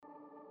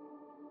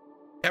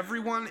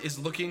Everyone is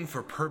looking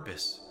for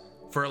purpose,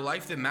 for a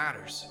life that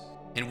matters,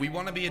 and we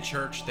want to be a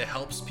church that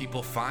helps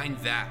people find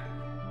that.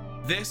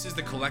 This is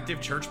the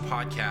Collective Church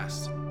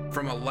Podcast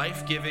from a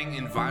life-giving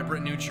and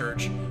vibrant new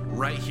church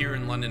right here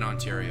in London,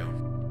 Ontario.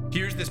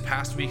 Here's this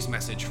past week's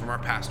message from our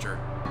pastor,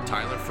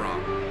 Tyler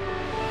Fromm.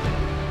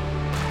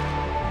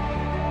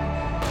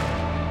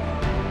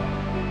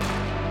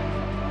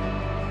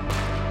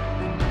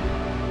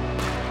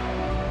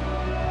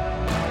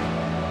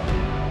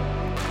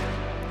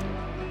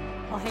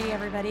 Hey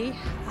everybody,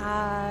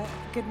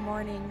 good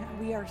morning.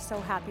 We are so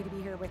happy to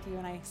be here with you,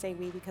 and I say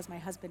we because my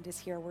husband is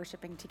here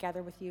worshiping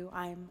together with you.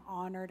 I'm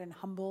honored and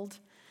humbled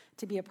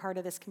to be a part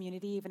of this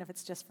community, even if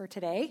it's just for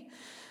today.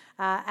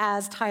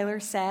 As Tyler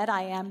said,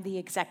 I am the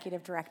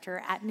executive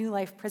director at New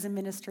Life Prison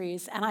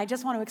Ministries, and I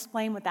just want to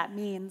explain what that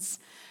means.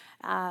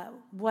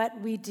 What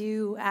we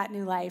do at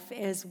New Life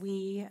is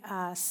we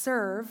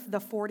serve the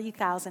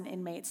 40,000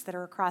 inmates that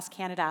are across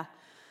Canada.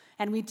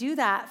 And we do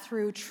that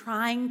through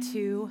trying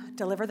to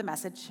deliver the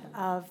message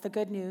of the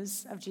good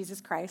news of Jesus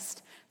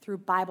Christ through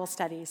Bible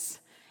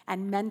studies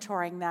and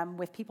mentoring them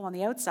with people on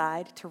the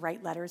outside to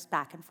write letters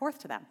back and forth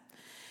to them.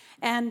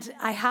 And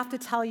I have to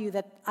tell you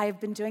that I've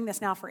been doing this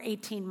now for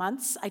 18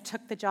 months. I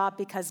took the job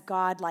because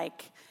God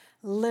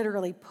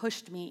literally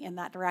pushed me in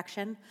that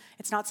direction.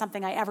 It's not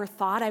something I ever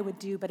thought I would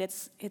do, but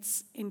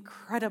it's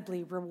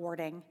incredibly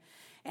rewarding.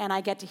 And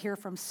I get to hear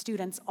from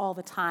students all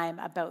the time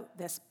about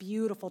this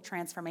beautiful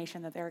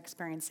transformation that they're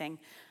experiencing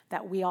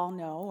that we all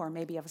know, or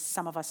maybe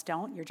some of us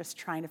don't. You're just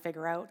trying to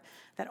figure out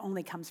that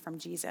only comes from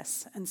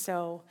Jesus. And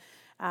so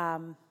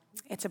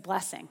it's a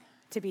blessing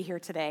to be here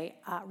today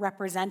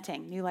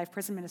representing New Life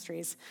Prison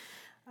Ministries.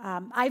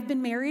 I've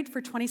been married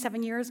for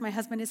 27 years. My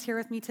husband is here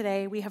with me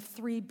today. We have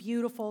 3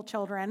 beautiful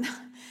children.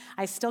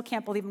 I still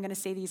can't believe I'm going to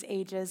say these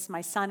ages. My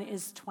son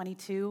is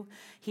 22.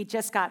 He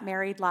just got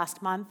married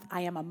last month.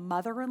 I am a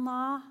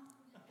mother-in-law.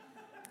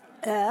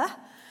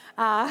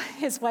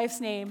 His wife's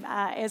name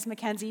is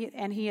Mackenzie,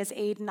 and he is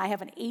Aiden. I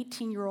have an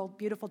 18-year-old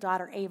beautiful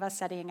daughter, Ava,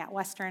 studying at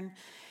Western.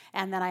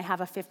 And then I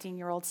have a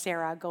 15-year-old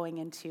Sarah going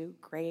into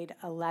grade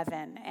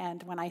 11.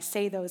 And when I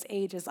say those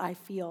ages, I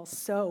feel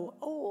so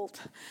old.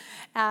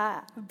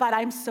 But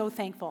I'm so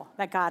thankful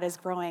that God is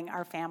growing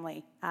our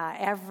family.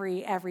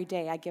 Every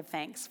day I give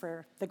thanks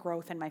for the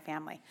growth in my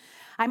family.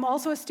 I'm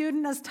also a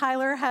student, as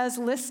Tyler has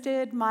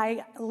listed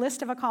my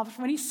list of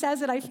accomplishments. When he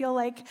says it, I feel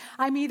like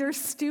I'm either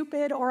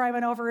stupid or I'm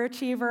an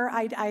overachiever.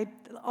 I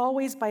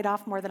always bite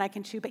off more than I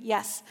can chew. But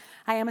yes,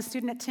 I am a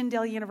student at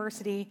Tyndale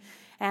University,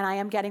 and I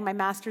am getting my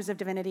Master's of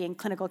Divinity in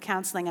Clinical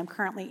Counseling. I'm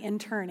currently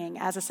interning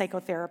as a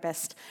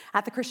psychotherapist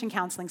at the Christian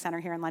Counseling Center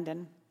here in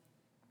London.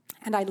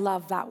 And I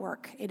love that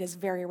work. It is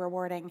very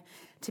rewarding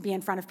to be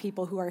in front of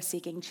people who are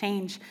seeking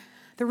change.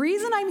 The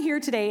reason I'm here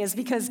today is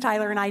because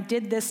Tyler and I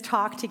did this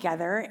talk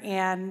together,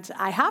 and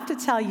I have to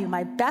tell you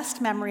my best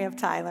memory of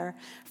Tyler.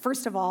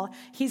 First of all,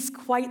 he's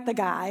quite the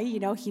guy. You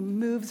know, he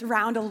moves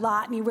around a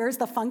lot, and he wears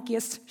the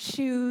funkiest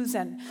shoes,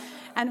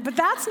 but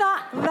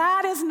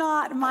that is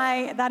not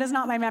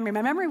my memory.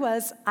 My memory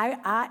was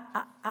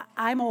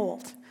I'm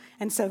old,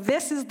 and so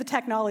this is the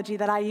technology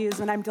that I use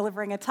when I'm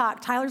delivering a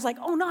talk. Tyler's like,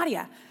 "Oh,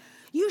 Nadia,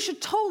 you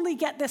should totally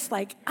get this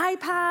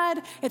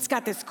iPad. It's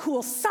got this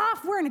cool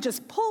software and it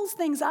just pulls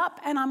things up."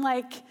 And I'm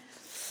like,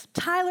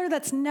 "Tyler,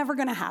 that's never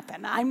going to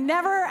happen. I'm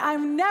never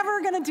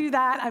going to do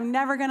that. I'm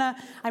never going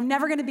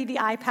to be the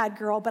iPad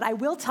girl, but I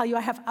will tell you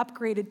I have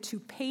upgraded to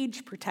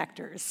page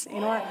protectors.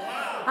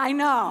 I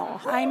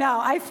know.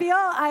 I feel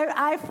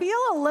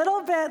a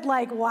little bit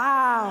like,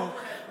 wow.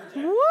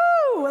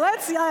 Woo!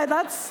 Let's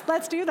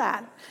do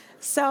that."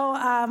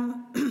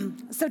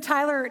 So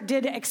Tyler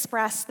did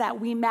express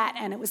that we met,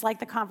 and it was like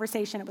the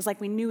conversation. It was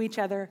like we knew each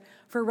other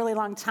for a really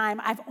long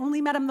time. I've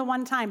only met him the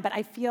one time, but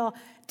I feel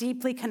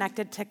deeply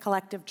connected to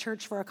Collective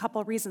Church for a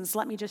couple of reasons.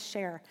 Let me just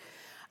share.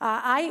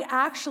 I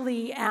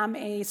actually am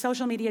a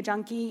social media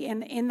junkie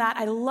in that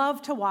I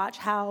love to watch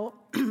how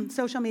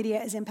social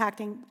media is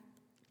impacting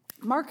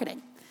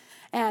marketing.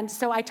 And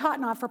so I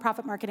taught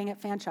not-for-profit marketing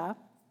at Fanshawe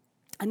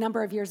a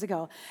number of years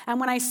ago. And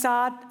when I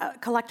saw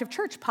Collective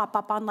Church pop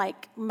up on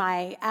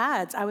my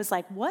ads, I was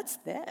like, "What's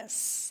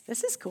this?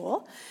 This is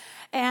cool."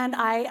 And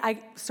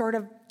I sort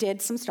of did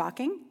some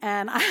stalking,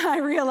 and I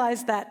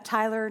realized that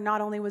Tyler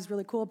not only was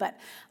really cool, but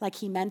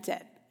he meant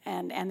it.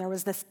 And there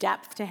was this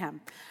depth to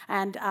him.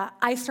 And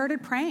I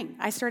started praying.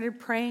 I started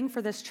praying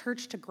for this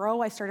church to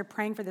grow. I started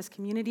praying for this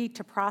community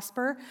to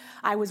prosper.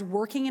 I was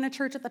working in a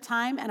church at the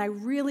time, and I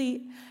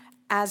really,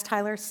 as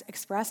Tyler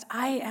expressed,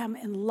 I am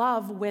in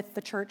love with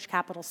the church,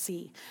 capital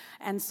C.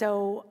 And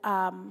so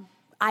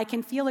I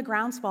can feel a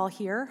groundswell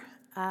here.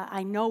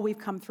 I know we've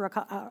come through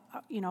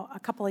a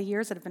couple of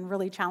years that have been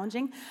really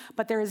challenging,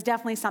 but there is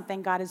definitely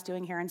something God is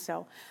doing here. And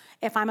so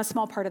if I'm a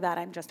small part of that,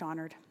 I'm just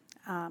honored.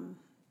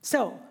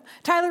 So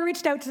Tyler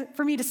reached out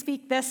for me to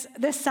speak this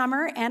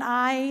summer, and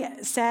I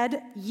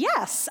said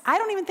yes. I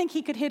don't even think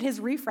he could hit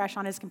his refresh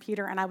on his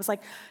computer, and I was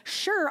like,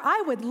 sure,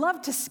 I would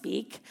love to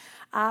speak.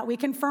 We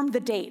confirmed the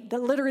date.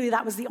 Literally,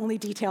 that was the only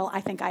detail I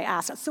think I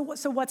asked.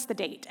 So what's the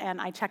date? And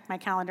I checked my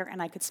calendar,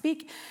 and I could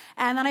speak.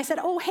 And then I said,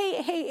 oh,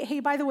 hey,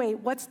 by the way,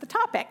 what's the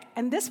topic?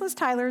 And this was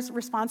Tyler's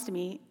response to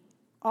me,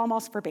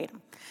 almost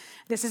verbatim.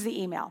 This is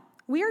the email.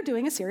 We are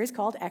doing a series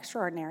called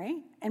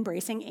Extraordinary,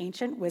 Embracing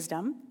Ancient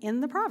Wisdom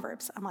in the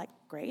Proverbs. I'm like,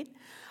 great.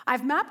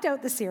 I've mapped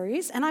out the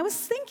series, and I was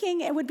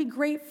thinking it would be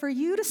great for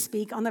you to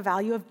speak on the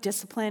value of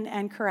discipline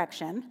and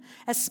correction,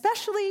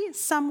 especially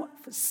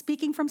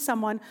speaking from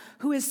someone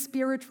who is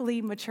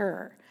spiritually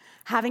mature,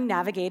 having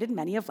navigated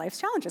many of life's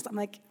challenges. I'm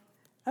like,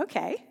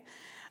 okay.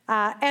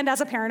 And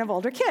as a parent of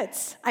older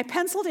kids, I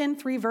penciled in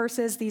 3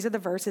 verses. These are the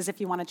verses. If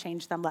you want to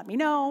change them, let me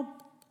know.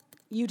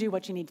 You do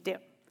what you need to do.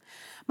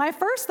 My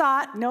first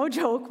thought, no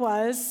joke,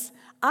 was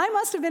I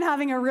must have been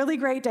having a really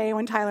great day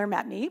when Tyler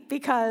met me,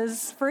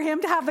 because for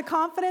him to have the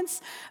confidence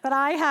that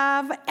I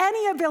have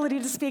any ability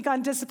to speak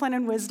on discipline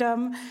and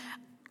wisdom,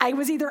 I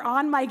was either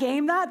on my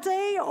game that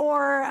day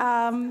or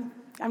I'm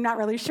not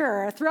really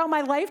sure. Throughout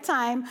my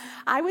lifetime,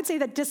 I would say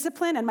that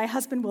discipline, and my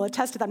husband will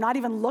attest to that, I'm not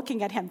even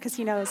looking at him because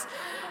he knows,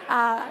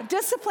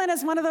 discipline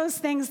is one of those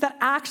things that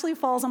actually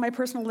falls on my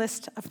personal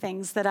list of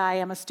things that I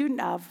am a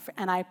student of,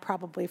 and I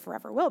probably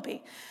forever will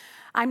be.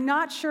 I'm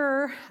not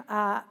sure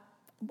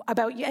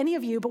about any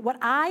of you, but what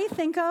I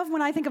think of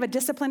when I think of a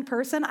disciplined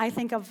person, I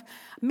think of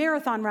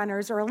marathon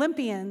runners or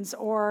Olympians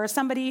or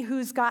somebody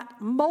who's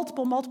got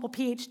multiple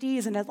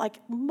PhDs and like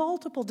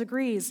multiple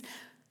degrees.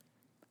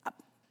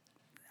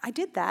 I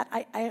did that.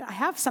 I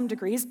have some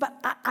degrees, but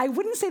I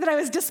wouldn't say that I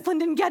was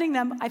disciplined in getting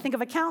them. I think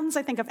of accountants,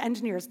 I think of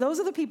engineers. Those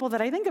are the people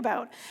that I think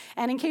about.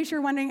 And in case you're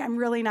wondering, I'm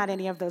really not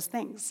any of those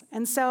things.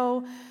 And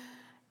so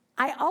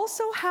I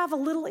also have a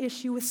little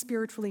issue with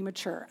spiritually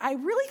mature. I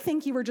really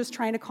think you were just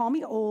trying to call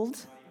me old,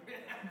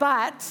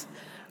 but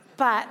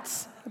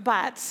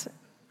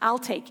I'll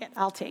take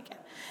it.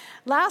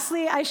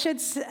 Lastly, I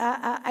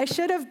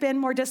should have been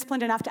more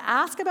disciplined enough to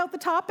ask about the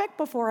topic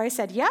before I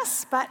said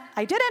yes, but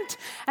I didn't.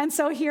 And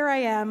so here I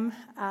am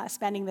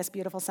spending this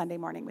beautiful Sunday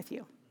morning with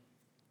you.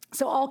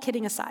 So all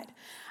kidding aside,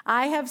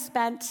 I have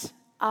spent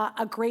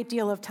a great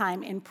deal of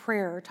time in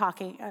prayer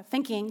talking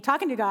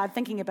to God,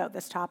 thinking about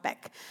this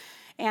topic.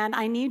 And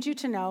I need you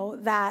to know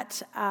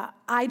that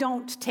I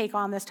don't take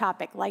on this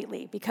topic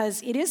lightly,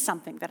 because it is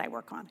something that I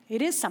work on.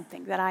 It is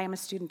something that I am a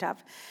student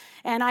of.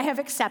 And I have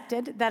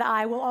accepted that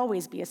I will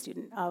always be a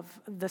student of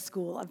the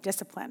School of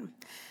Discipline.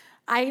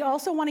 I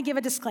also want to give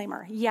a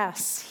disclaimer.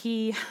 Yes,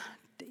 he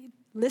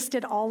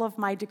listed all of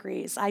my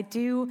degrees. I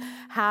do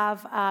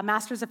have a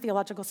Master's of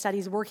Theological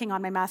Studies, working on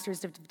my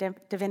Master's of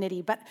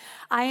Divinity, but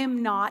I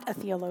am not a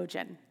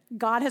theologian.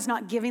 God has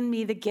not given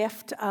me the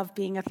gift of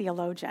being a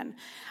theologian.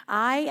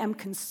 I am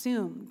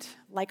consumed,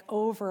 like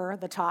over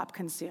the top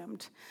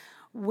consumed,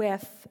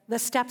 with the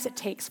steps it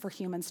takes for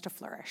humans to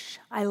flourish.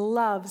 I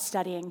love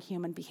studying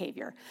human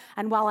behavior.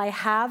 And while I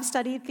have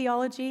studied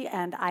theology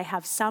and I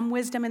have some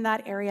wisdom in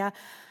that area,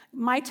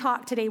 my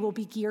talk today will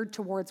be geared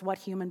towards what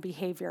human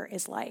behavior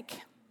is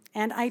like.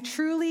 And I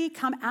truly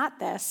come at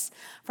this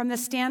from the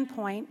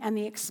standpoint and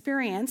the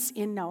experience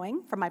in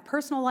knowing from my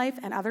personal life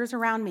and others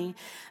around me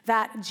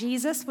that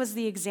Jesus was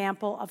the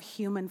example of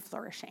human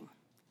flourishing.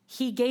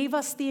 He gave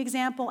us the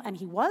example, and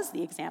he was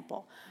the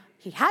example.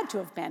 He had to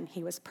have been.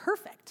 He was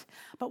perfect.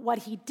 But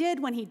what he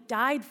did when he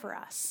died for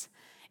us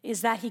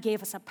is that he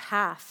gave us a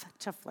path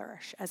to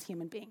flourish as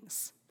human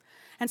beings.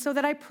 And so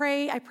that I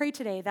pray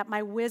today that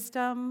my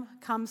wisdom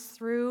comes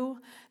through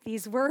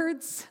these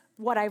words,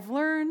 what I've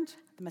learned,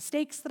 the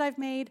mistakes that I've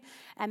made,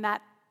 and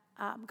that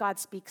God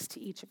speaks to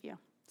each of you.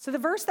 So the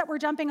verse that we're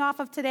jumping off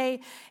of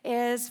today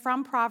is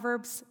from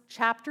Proverbs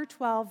chapter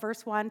 12,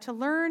 verse 1. To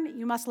learn,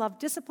 you must love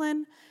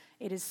discipline.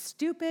 It is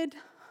stupid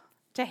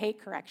to hate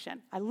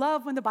correction. I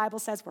love when the Bible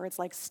says words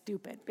like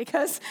stupid,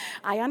 because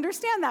I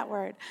understand that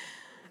word.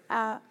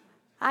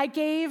 I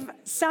gave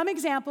some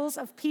examples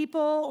of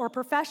people or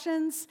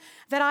professions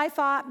that I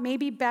thought may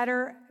be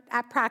better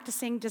at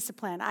practicing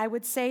discipline. I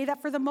would say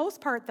that for the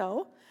most part,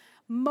 though,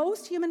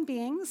 most human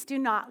beings do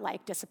not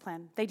like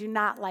discipline. They do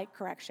not like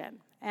correction.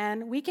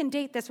 And we can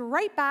date this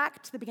right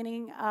back to the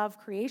beginning of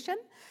creation,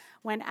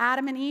 when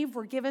Adam and Eve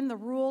were given the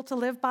rule to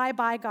live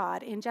by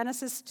God. In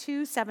Genesis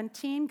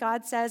 2:17,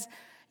 God says,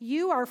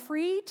 "You are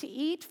free to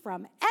eat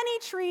from any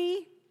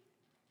tree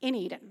in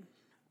Eden,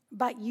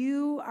 but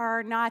you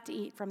are not to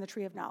eat from the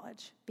tree of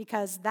knowledge,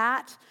 because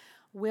that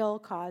will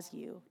cause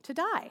you to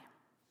die."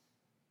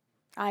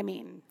 I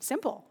mean,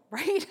 simple,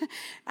 right?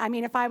 I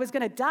mean, if I was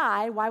going to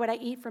die, why would I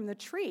eat from the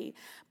tree?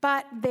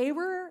 But they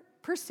were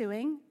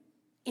pursuing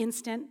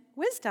instant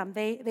wisdom.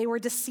 They were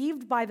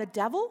deceived by the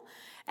devil,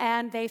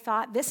 and they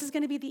thought this is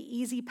going to be the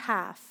easy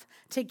path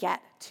to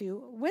get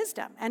to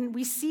wisdom. And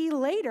we see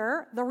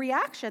later the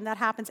reaction that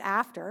happens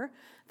after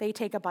they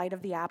take a bite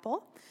of the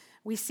apple.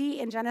 We see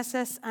in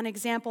Genesis an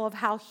example of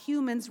how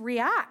humans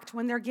react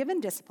when they're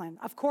given discipline.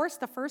 Of course,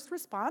 the first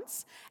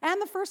response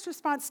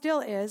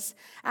still is,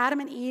 Adam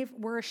and Eve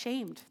were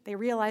ashamed. They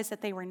realized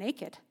that they were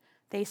naked.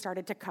 They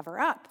started to cover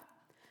up.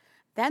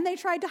 Then they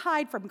tried to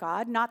hide from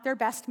God, not their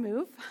best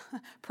move.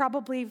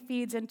 Probably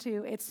feeds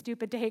into it's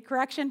stupid to hate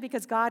correction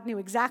because God knew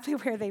exactly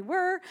where they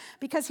were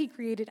because he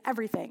created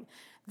everything.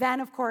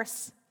 Then, of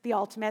course, the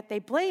ultimate, they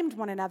blamed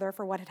one another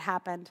for what had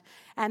happened,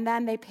 and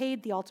then they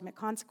paid the ultimate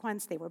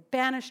consequence. They were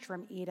banished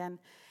from Eden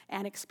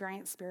and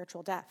experienced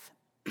spiritual death.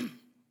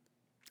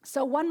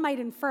 So one might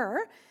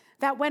infer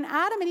that when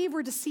Adam and Eve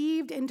were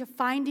deceived into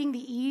finding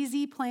the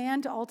easy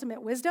plan to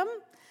ultimate wisdom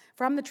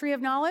from the tree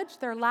of knowledge,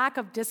 their lack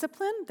of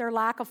discipline, their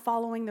lack of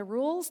following the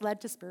rules led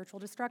to spiritual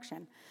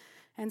destruction.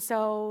 And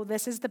so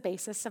this is the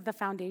basis of the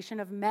foundation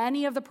of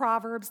many of the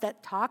Proverbs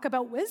that talk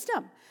about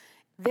wisdom.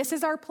 This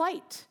is our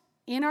plight.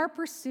 In our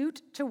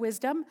pursuit to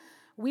wisdom,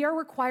 we are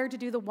required to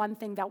do the one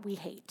thing that we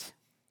hate,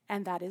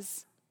 and that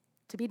is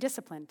to be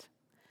disciplined,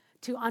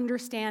 to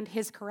understand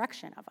his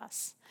correction of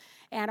us.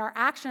 And our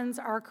actions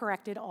are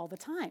corrected all the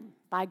time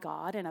by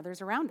God and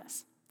others around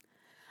us.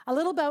 A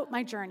little about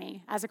my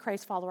journey as a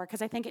Christ follower,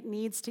 because I think it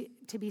needs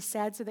to be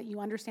said so that you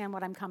understand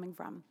what I'm coming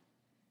from.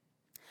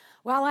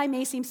 While I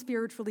may seem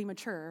spiritually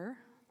mature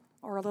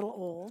or a little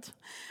old,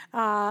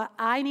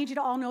 I need you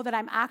to all know that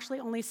I'm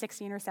actually only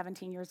 16 or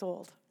 17 years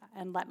old.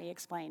 And let me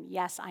explain.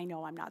 Yes, I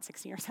know I'm not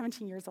 16 or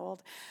 17 years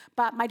old,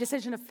 but my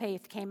decision of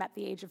faith came at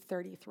the age of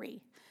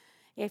 33.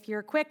 If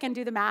you're quick and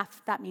do the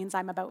math, that means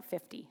I'm about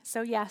 50.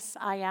 So yes,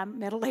 I am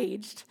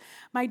middle-aged.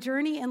 My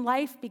journey in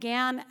life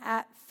began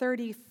at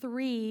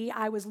 33.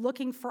 I was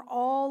looking for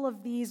all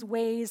of these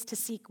ways to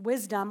seek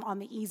wisdom on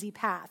the easy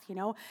path.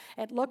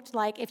 It looked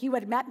like, if you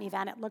had met me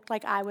then, it looked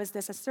like I was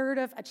this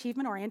assertive,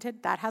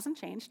 achievement-oriented, that hasn't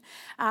changed,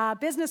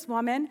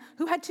 businesswoman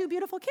who had 2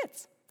 beautiful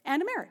kids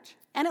and a marriage.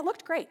 And it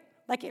looked great.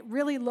 Like, it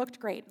really looked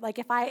great. Like,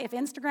 if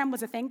Instagram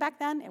was a thing back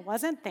then, it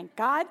wasn't, thank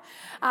God.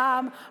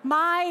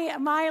 My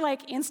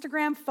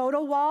Instagram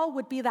photo wall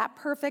would be that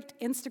perfect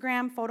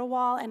Instagram photo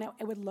wall, and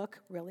it would look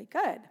really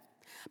good.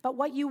 But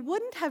what you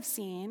wouldn't have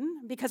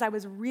seen, because I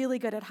was really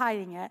good at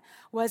hiding it,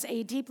 was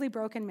a deeply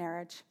broken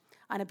marriage,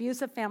 an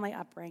abusive family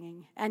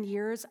upbringing, and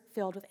years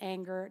filled with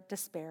anger,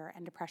 despair,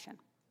 and depression.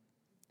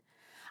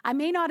 I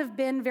may not have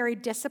been very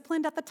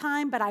disciplined at the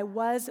time, but I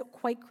was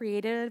quite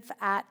creative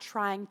at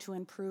trying to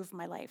improve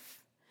my life.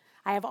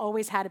 I have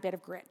always had a bit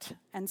of grit.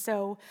 And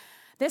so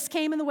this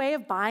came in the way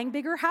of buying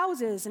bigger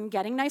houses and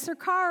getting nicer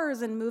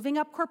cars and moving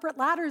up corporate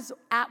ladders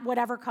at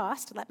whatever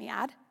cost, let me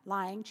add,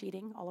 lying,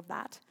 cheating, all of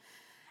that.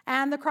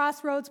 And the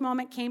crossroads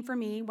moment came for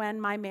me when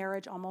my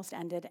marriage almost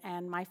ended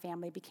and my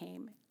family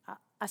became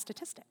a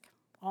statistic.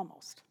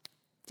 Almost.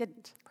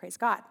 Didn't, praise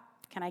God.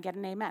 Can I get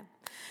an amen?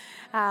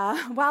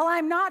 While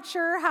I'm not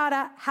sure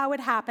how it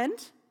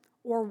happened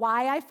or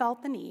why I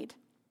felt the need,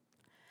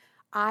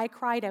 I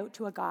cried out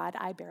to a God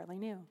I barely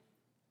knew.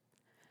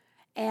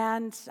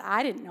 And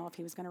I didn't know if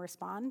he was going to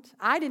respond.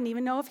 I didn't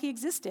even know if he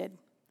existed.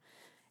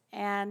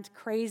 And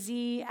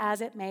crazy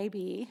as it may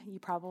be, you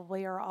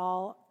probably are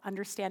all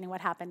understanding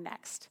what happened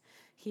next.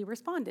 He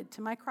responded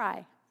to my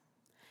cry.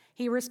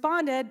 He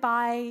responded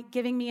by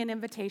giving me an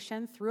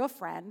invitation through a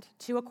friend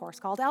to a course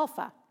called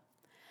Alpha.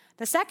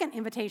 The second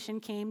invitation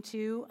came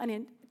to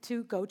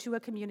go to a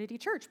community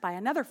church by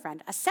another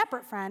friend, a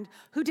separate friend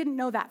who didn't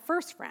know that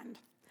first friend.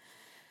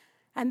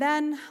 And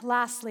then,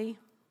 lastly,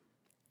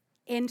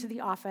 into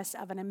the office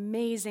of an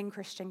amazing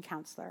Christian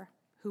counselor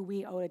who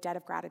we owe a debt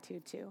of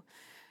gratitude to,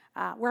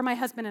 where my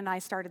husband and I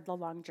started the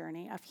long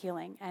journey of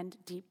healing and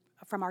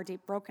from our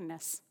deep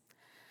brokenness.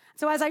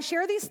 So as I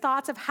share these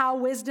thoughts of how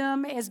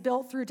wisdom is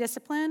built through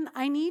discipline,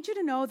 I need you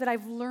to know that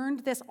I've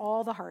learned this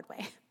all the hard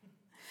way.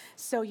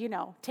 So,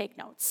 take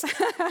notes.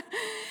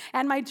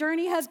 And my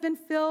journey has been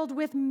filled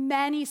with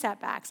many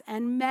setbacks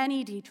and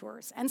many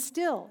detours. And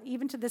still,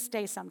 even to this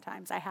day,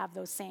 sometimes I have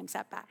those same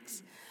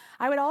setbacks.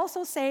 I would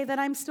also say that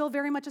I'm still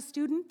very much a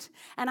student,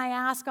 and I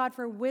ask God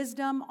for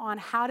wisdom on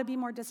how to be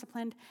more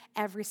disciplined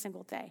every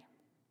single day.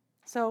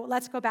 So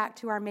let's go back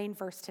to our main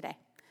verse today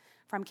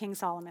from King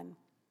Solomon.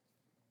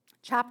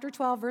 Chapter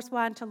 12, verse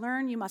 1, to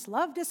learn you must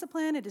love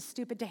discipline. It is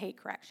stupid to hate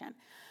correction.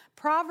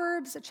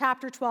 Proverbs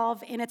chapter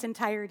 12 in its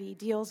entirety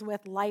deals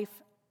with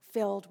life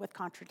filled with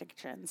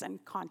contradictions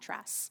and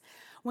contrasts.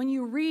 When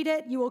you read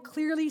it, you will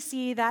clearly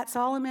see that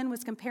Solomon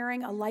was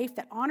comparing a life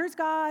that honors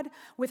God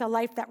with a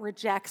life that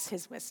rejects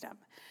his wisdom.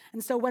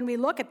 And so when we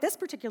look at this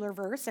particular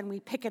verse and we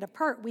pick it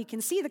apart, we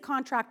can see the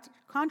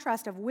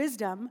contrast of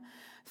wisdom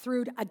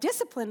through a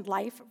disciplined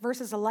life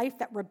versus a life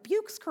that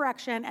rebukes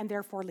correction and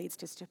therefore leads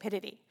to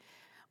stupidity.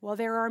 Well,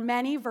 there are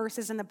many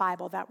verses in the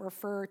Bible that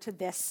refer to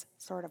this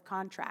sort of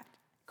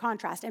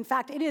contrast. In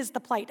fact, it is the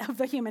plight of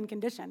the human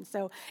condition,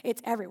 so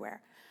it's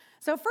everywhere.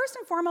 So first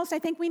and foremost, I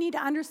think we need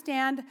to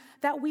understand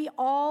that we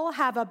all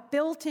have a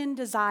built-in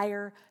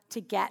desire to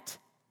get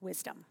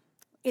wisdom.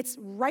 It's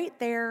right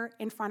there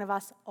in front of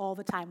us all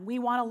the time. We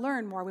want to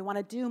learn more, we want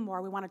to do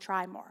more, we want to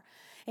try more.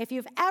 If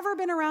you've ever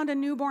been around a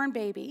newborn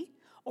baby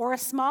or a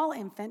small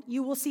infant,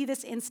 you will see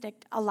this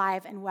instinct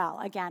alive and well.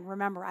 Again,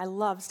 remember, I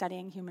love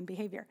studying human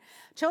behavior.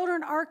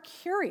 Children are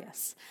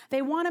curious.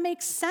 They want to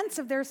make sense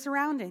of their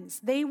surroundings.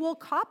 They will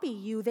copy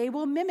you. They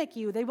will mimic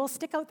you. They will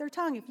stick out their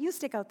tongue if you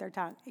stick out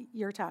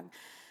your tongue.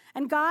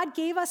 And God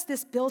gave us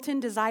this built-in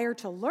desire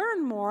to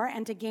learn more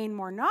and to gain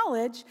more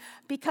knowledge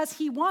because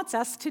he wants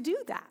us to do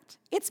that.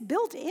 It's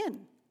built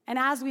in. And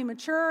as we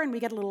mature and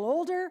we get a little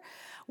older,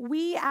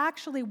 we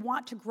actually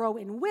want to grow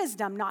in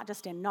wisdom, not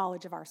just in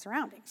knowledge of our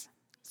surroundings.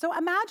 So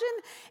imagine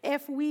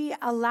if we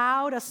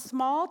allowed a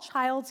small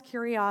child's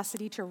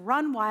curiosity to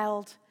run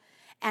wild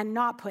and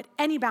not put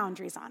any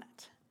boundaries on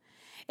it.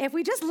 If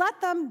we just let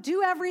them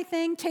do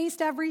everything,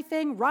 taste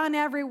everything, run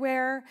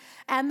everywhere,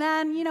 and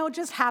then,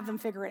 just have them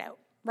figure it out,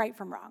 right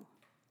from wrong,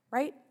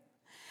 right?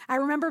 I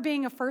remember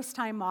being a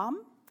first-time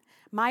mom.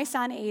 My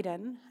son,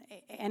 Aiden,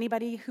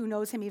 anybody who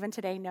knows him even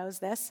today knows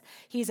this.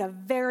 He's a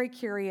very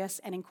curious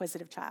and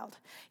inquisitive child.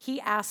 He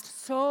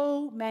asked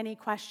so many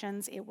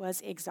questions, it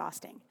was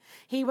exhausting.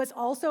 He was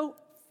also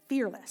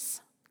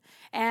fearless.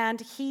 And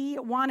he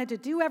wanted to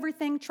do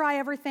everything, try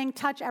everything,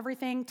 touch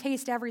everything,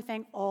 taste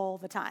everything all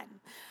the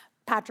time.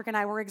 Patrick and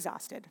I were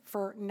exhausted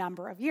for a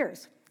number of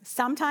years.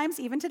 Sometimes,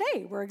 even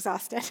today, we're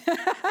exhausted. And he doesn't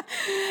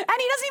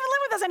even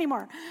live with us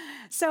anymore.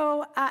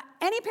 So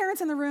any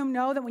parents in the room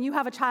know that when you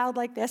have a child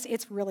like this,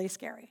 it's really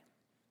scary.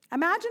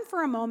 Imagine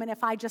for a moment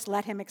if I just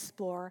let him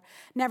explore,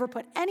 never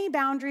put any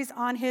boundaries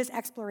on his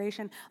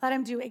exploration, let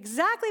him do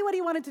exactly what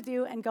he wanted to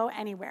do and go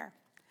anywhere.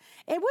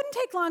 It wouldn't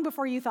take long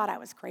before you thought I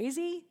was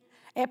crazy.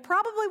 It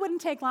probably wouldn't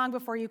take long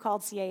before you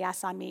called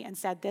CAS on me and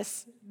said,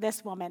 this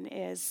woman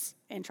is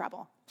in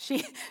trouble.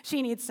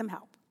 She needs some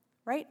help,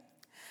 right?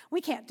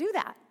 We can't do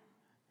that.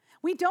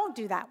 We don't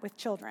do that with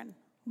children.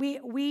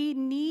 We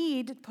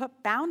need to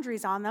put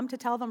boundaries on them to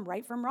tell them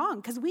right from wrong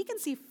because we can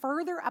see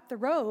further up the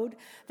road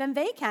than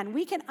they can.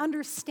 We can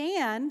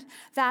understand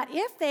that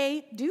if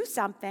they do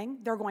something,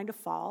 they're going to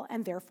fall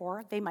and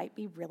therefore they might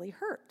be really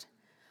hurt.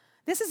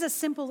 This is a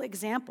simple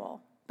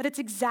example, but it's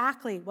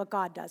exactly what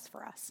God does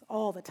for us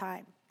all the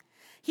time.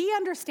 He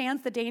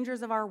understands the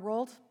dangers of our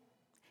world.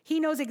 He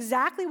knows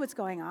exactly what's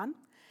going on.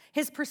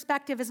 His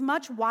perspective is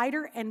much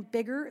wider and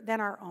bigger than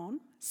our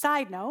own.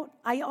 Side note,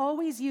 I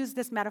always use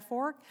this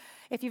metaphor.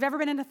 If you've ever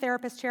been in a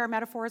therapist chair,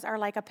 metaphors are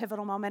like a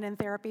pivotal moment in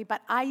therapy,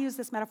 but I use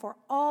this metaphor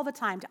all the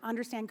time to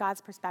understand God's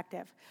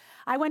perspective.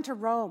 I went to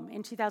Rome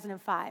in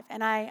 2005,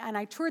 and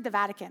I toured the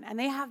Vatican, and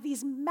they have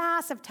these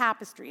massive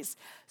tapestries,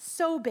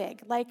 so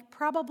big, like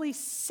probably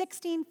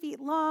 16 feet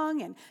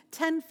long and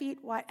 10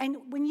 feet wide. And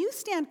when you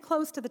stand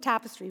close to the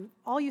tapestry,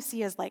 all you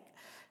see is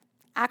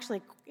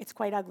actually, it's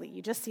quite ugly.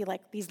 You just see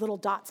these little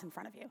dots in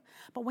front of you.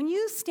 But when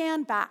you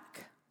stand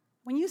back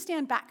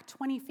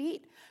 20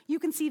 feet, you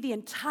can see the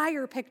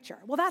entire picture.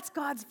 Well, that's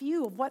God's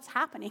view of what's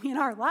happening in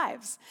our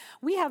lives.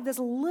 We have this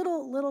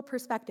little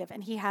perspective,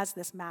 and he has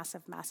this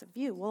massive, massive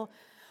view. Well,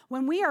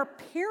 when we are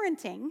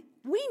parenting,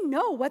 we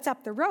know what's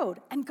up the road,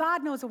 and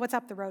God knows what's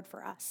up the road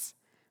for us.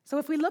 So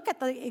if we look at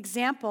the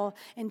example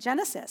in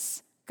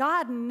Genesis,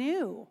 God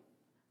knew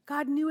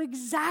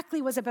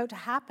exactly what was about to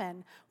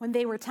happen when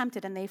they were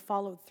tempted and they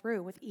followed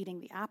through with eating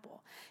the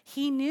apple.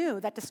 He knew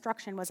that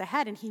destruction was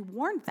ahead, and he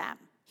warned them.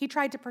 He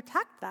tried to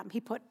protect them. He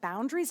put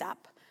boundaries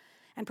up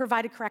and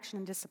provided correction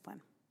and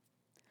discipline.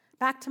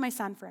 Back to my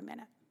son for a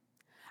minute.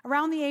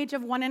 Around the age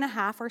of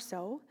 1.5 or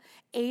so,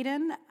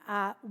 Aiden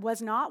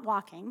was not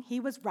walking. He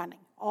was running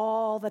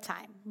all the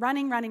time.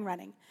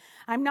 Running.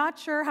 I'm not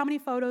sure how many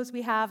photos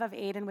we have of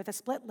Aiden with a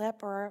split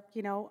lip or,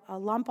 a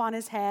lump on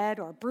his head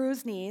or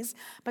bruised knees,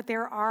 but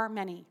there are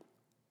many.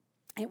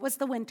 It was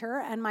the winter,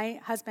 and my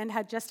husband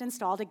had just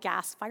installed a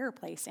gas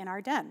fireplace in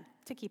our den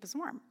to keep us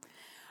warm.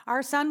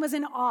 Our son was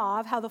in awe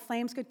of how the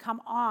flames could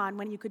come on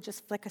when you could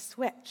just flick a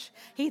switch.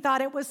 He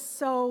thought it was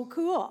so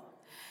cool.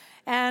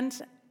 And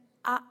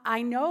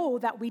I know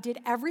that we did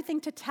everything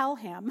to tell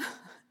him.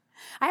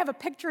 I have a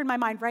picture in my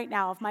mind right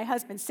now of my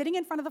husband sitting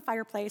in front of the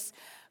fireplace,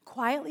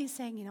 quietly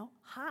saying,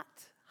 hot.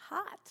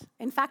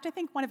 In fact, I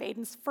think one of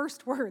Aiden's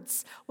first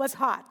words was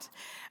hot.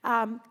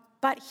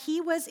 But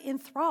he was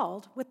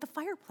enthralled with the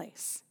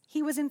fireplace.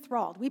 He was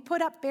enthralled. We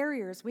put up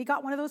barriers. We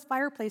got one of those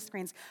fireplace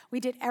screens. We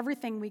did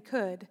everything we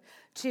could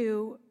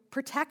to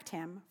protect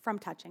him from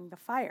touching the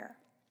fire.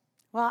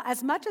 Well,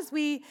 as much as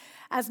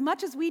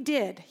we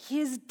did,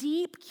 his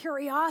deep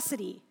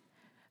curiosity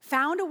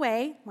found a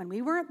way, when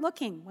we weren't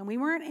looking, when we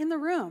weren't in the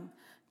room,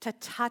 to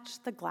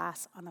touch the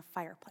glass on the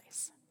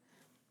fireplace.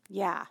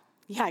 Yeah,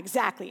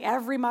 exactly.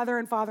 Every mother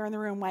and father in the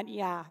room went,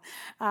 yeah.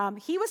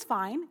 He was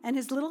fine, and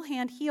his little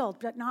hand healed,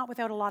 but not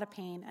without a lot of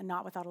pain and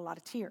not without a lot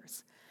of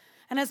tears.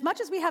 And as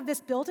much as we have this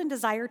built-in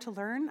desire to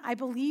learn, I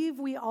believe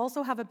we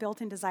also have a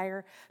built-in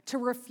desire to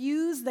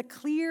refuse the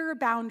clear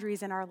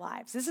boundaries in our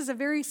lives. This is a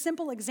very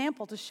simple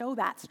example to show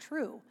that's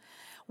true.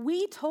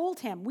 We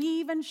told him, we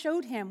even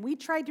showed him, we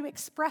tried to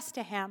express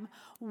to him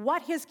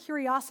what his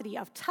curiosity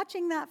of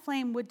touching that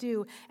flame would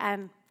do,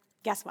 and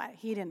guess what?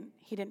 He didn't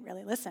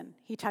really listen.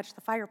 He touched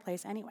the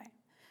fireplace anyway.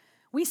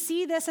 We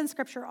see this in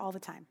Scripture all the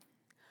time.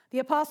 The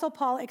Apostle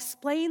Paul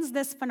explains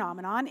this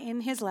phenomenon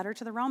in his letter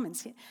to the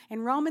Romans.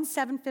 In Romans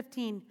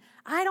 7:15,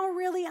 I don't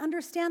really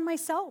understand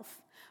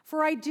myself,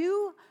 for I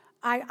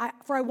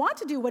want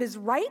to do what is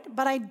right,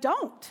 but I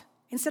don't.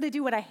 Instead, I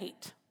do what I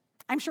hate.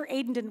 I'm sure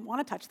Aiden didn't want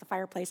to touch the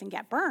fireplace and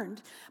get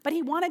burned, but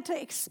he wanted to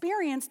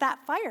experience that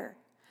fire,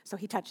 so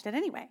he touched it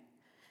anyway.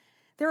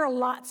 There are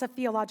lots of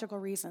theological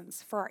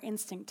reasons for our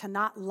instinct to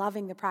not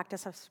loving the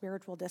practice of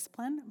spiritual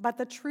discipline, but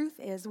the truth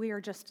is we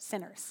are just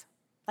sinners.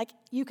 Like,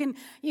 you can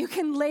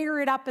layer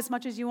it up as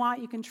much as you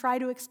want. You can try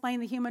to explain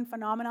the human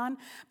phenomenon,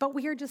 but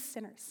we are just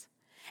sinners.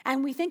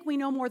 And we think we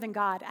know more than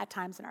God at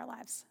times in our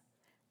lives.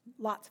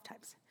 Lots of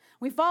times.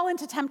 We fall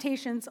into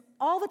temptations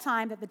all the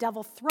time that the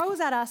devil throws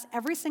at us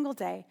every single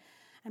day.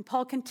 And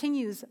Paul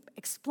continues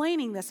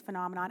explaining this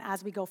phenomenon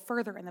as we go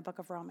further in the book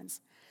of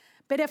Romans.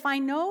 But if I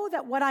know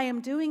that what I am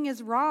doing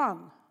is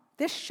wrong,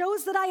 this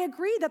shows that I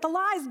agree that the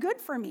law is good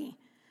for me.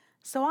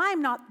 So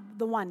I'm not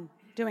the one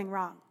doing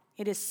wrong.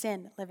 It is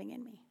sin living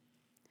in me.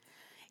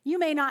 You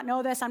may not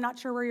know this. I'm not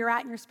sure where you're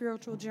at in your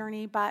spiritual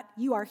journey, but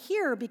you are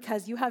here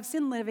because you have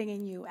sin living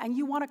in you and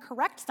you want to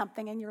correct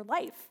something in your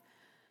life.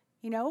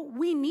 You know,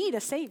 we need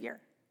a Savior.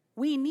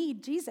 We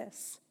need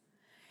Jesus.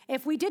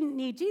 If we didn't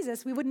need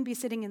Jesus, we wouldn't be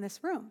sitting in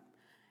this room.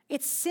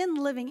 It's sin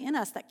living in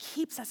us that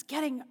keeps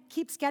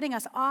getting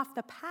us off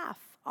the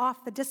path,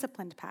 off the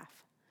disciplined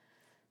path.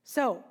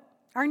 So,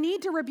 our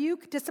need to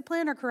rebuke,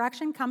 discipline, or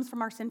correction comes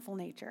from our sinful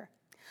nature.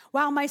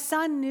 While my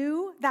son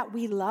knew that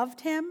we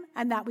loved him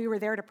and that we were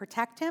there to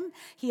protect him,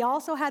 he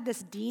also had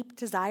this deep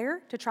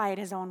desire to try it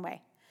his own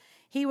way.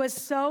 He was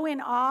so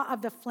in awe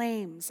of the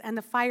flames and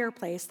the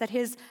fireplace that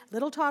his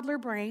little toddler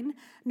brain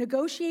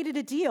negotiated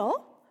a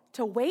deal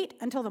to wait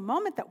until the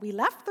moment that we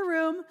left the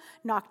room,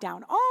 knock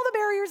down all the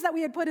barriers that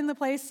we had put in the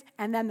place,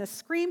 and then the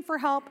scream for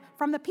help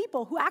from the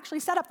people who actually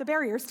set up the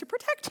barriers to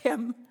protect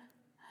him.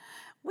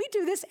 We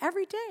do this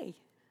every day.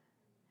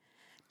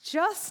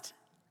 Just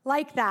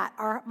like that,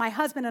 my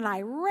husband and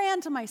I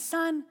ran to my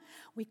son,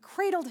 we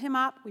cradled him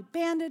up, we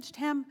bandaged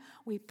him,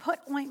 we put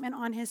ointment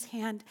on his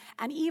hand,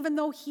 and even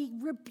though he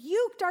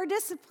rebuked our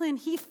discipline,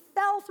 he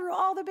fell through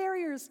all the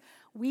barriers,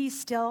 we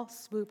still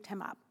swooped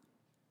him up.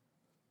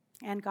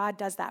 And God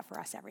does that for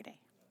us every day.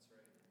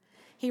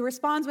 He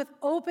responds with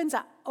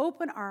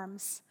open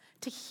arms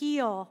to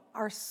heal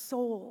our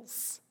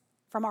souls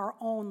from our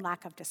own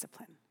lack of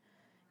discipline.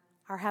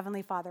 Our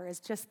Heavenly Father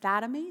is just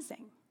that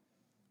amazing.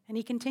 And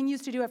he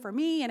continues to do it for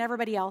me and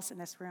everybody else in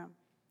this room.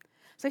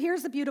 So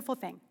here's the beautiful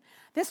thing.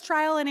 This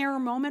trial and error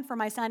moment for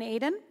my son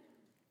Aiden,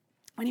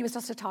 when he was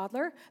just a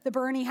toddler, the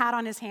burn he had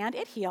on his hand,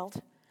 it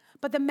healed.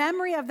 But the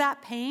memory of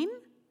that pain,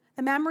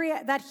 the memory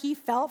that he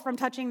felt from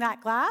touching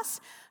that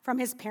glass, from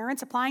his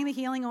parents applying the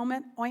healing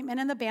ointment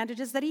and the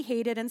bandages that he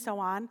hated and so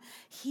on,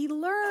 he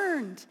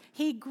learned,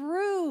 he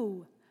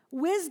grew,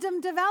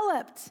 wisdom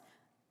developed.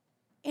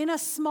 In a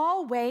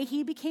small way,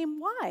 he became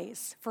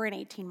wise for an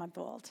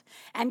 18-month-old.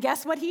 And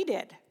guess what he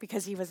did?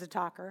 Because he was a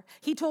talker.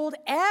 He told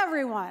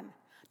everyone,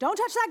 don't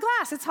touch that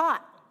glass, it's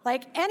hot.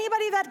 Like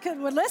anybody that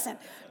would listen,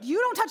 you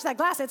don't touch that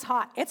glass, it's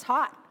hot. It's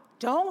hot.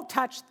 Don't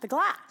touch the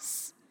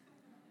glass.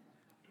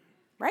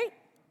 Right?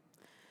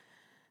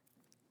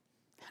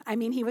 I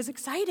mean, he was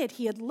excited.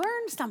 He had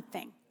learned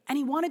something, and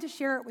he wanted to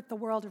share it with the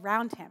world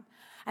around him.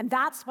 And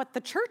that's what the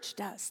church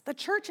does. The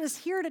church is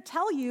here to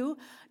tell you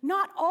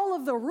not all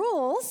of the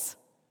rules,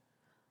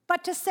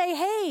 but to say,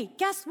 hey,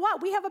 guess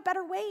what? We have a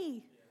better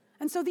way.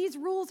 And so these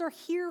rules are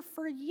here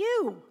for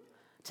you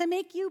to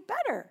make you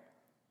better.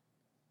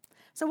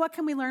 So what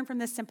can we learn from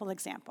this simple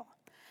example?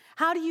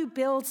 How do you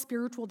build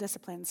spiritual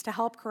disciplines to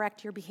help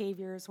correct your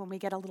behaviors when we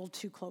get a little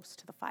too close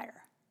to the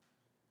fire?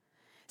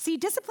 See,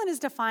 discipline is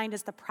defined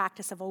as the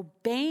practice of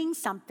obeying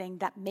something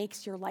that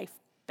makes your life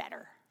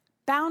better,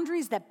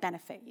 boundaries that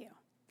benefit you.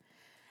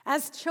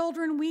 As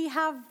children, we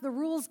have the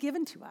rules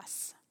given to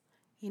us,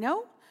 you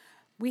know?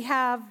 We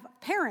have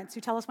parents who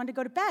tell us when to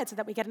go to bed so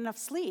that we get enough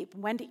sleep,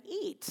 when to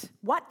eat,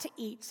 what to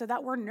eat so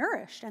that we're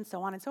nourished, and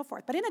so on and so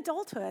forth. But in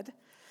adulthood,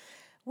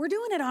 we're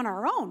doing it on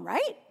our own,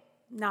 right?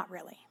 Not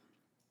really.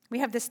 We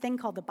have this thing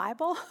called the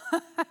Bible,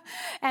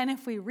 and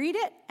if we read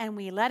it and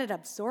we let it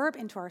absorb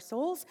into our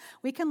souls,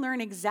 we can learn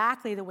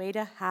exactly the way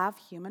to have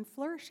human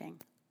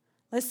flourishing.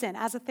 Listen,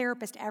 as a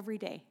therapist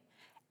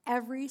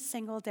every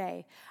single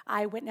day,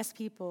 I witness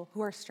people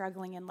who are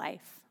struggling in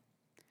life.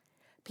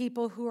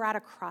 People who are at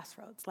a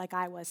crossroads like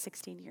I was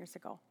 16 years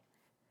ago.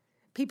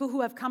 People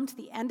who have come to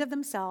the end of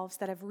themselves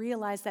that have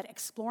realized that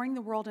exploring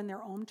the world in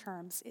their own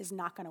terms is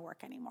not going to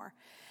work anymore.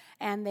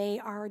 And they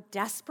are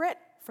desperate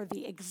for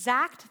the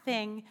exact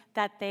thing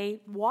that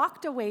they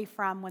walked away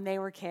from when they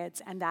were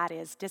kids, and that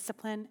is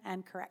discipline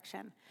and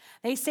correction.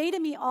 They say to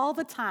me all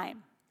the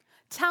time,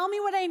 tell me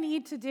what I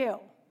need to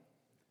do.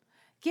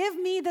 Give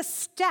me the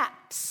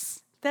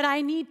steps that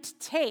I need to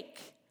take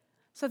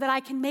so that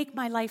I can make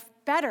my life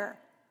better.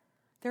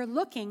 They're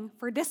looking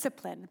for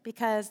discipline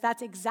because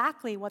that's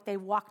exactly what they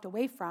walked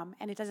away from,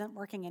 and it isn't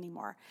working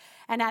anymore.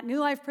 And at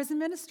New Life Prison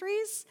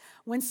Ministries,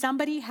 when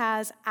somebody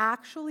has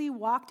actually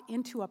walked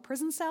into a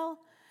prison cell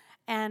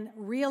and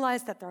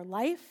realize that their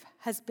life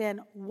has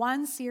been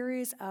one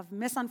series of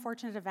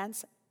misunfortunate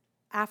events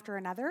after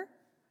another.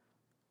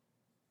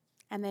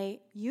 And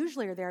they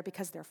usually are there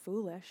because they're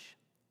foolish.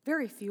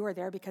 Very few are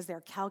there because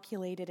they're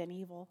calculated and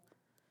evil.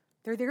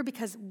 They're there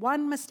because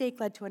one mistake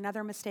led to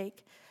another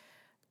mistake,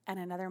 and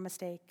another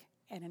mistake,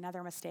 and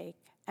another mistake.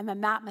 And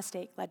then that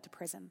mistake led to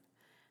prison.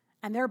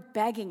 And they're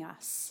begging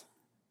us,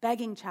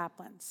 begging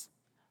chaplains,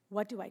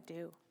 what do I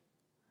do?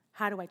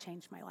 How do I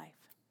change my life?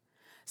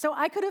 So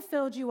I could have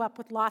filled you up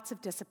with lots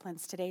of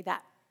disciplines today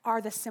that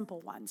are the simple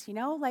ones,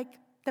 like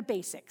the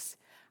basics.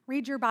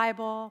 Read your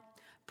Bible,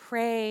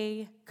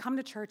 pray, come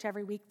to church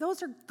every week.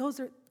 Those are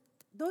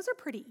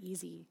pretty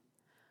easy.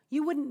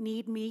 You wouldn't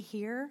need me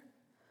here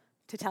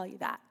to tell you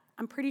that.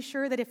 I'm pretty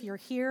sure that if you're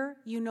here,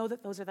 you know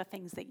that those are the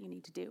things that you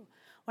need to do.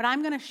 What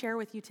I'm going to share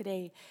with you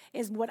today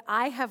is what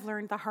I have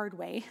learned the hard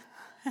way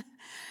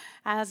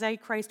as a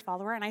Christ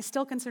follower, and I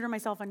still consider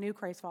myself a new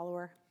Christ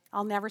follower.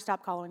 I'll never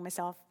stop calling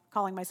myself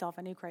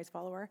a new Christ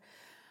follower.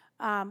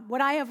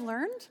 What I have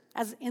learned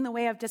as in the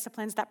way of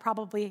disciplines that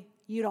probably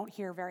you don't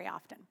hear very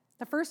often.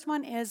 The first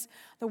one is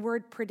the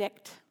word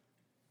predict.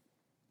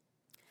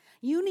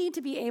 You need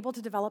to be able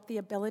to develop the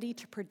ability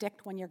to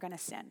predict when you're going to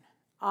sin.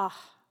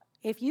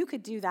 If you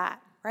could do that,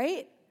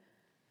 right?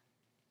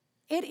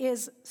 It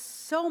is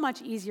so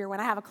much easier when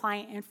I have a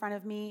client in front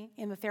of me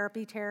in the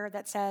therapy chair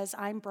that says,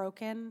 I'm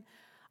broken,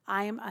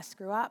 I'm a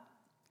screw up,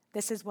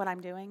 this is what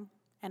I'm doing,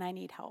 and I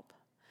need help.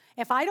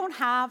 If I don't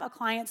have a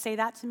client say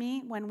that to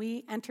me when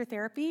we enter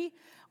therapy,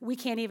 we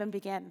can't even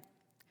begin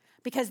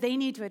because they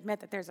need to admit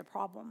that there's a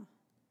problem.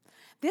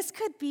 This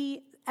could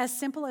be as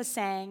simple as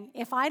saying,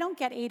 if I don't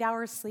get 8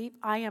 hours sleep,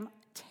 I am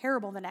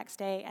terrible the next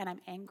day and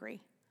I'm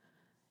angry.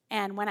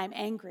 And when I'm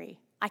angry,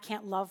 I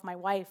can't love my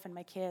wife and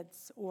my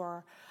kids,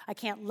 or I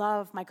can't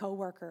love my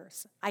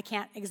coworkers. I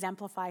can't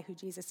exemplify who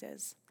Jesus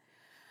is.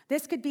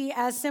 This could be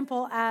as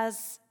simple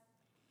as,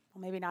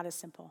 well, maybe not as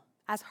simple,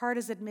 as hard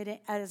as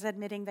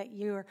admitting that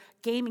you're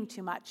gaming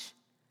too much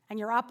and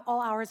you're up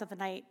all hours of the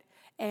night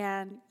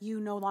and you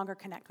no longer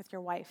connect with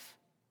your wife.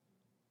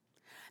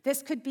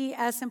 This could be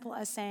as simple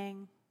as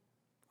saying,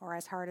 or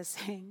as hard as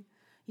saying,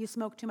 you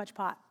smoke too much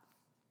pot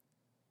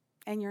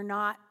and you're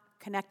not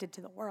connected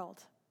to the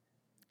world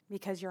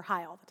because you're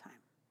high all the time.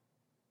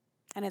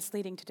 And it's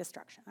leading to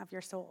destruction of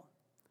your soul.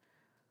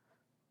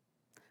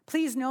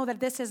 Please know that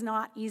this is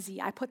not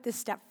easy. I put this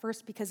step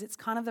first because it's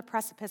kind of the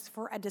precipice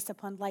for a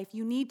disciplined life.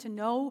 You need to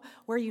know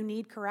where you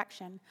need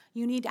correction.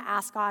 You need to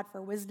ask God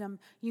for wisdom.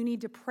 You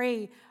need to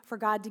pray for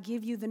God to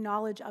give you the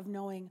knowledge of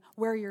knowing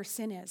where your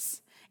sin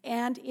is.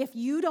 And if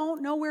you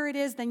don't know where it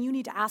is, then you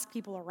need to ask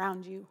people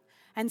around you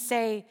and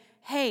say,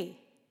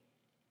 hey,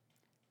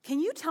 can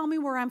you tell me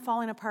where I'm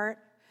falling apart?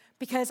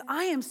 Because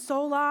I am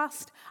so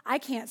lost, I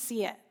can't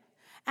see it.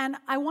 And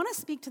I want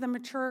to speak to the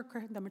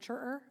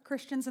maturer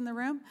Christians in the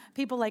room,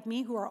 people like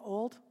me who are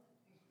old.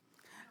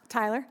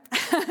 Tyler,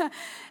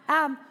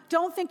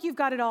 don't think you've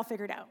got it all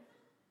figured out.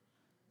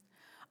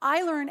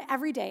 I learn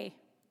every day,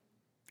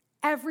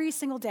 every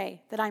single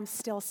day, that I'm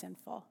still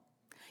sinful.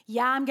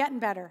 Yeah, I'm getting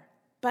better,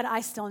 but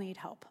I still need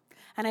help.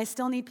 And I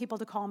still need people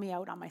to call me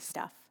out on my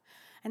stuff.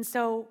 And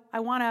so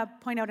I want to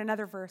point out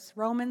another verse,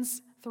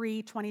 Romans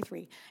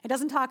 3:23.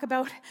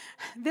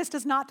 This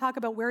does not talk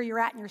about where you're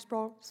at in your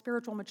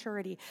spiritual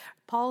maturity.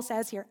 Paul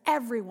says here,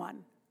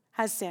 everyone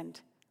has sinned.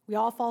 We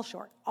all fall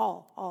short,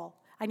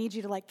 all. I need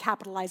you to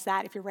capitalize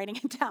that if you're writing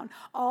it down.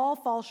 All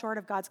fall short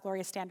of God's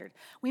glorious standard.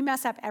 We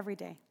mess up every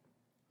day.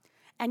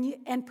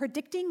 And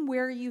predicting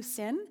where you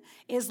sin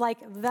is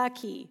the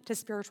key to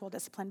spiritual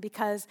discipline,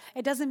 because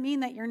it doesn't mean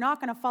that you're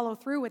not going to follow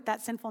through with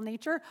that sinful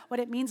nature. What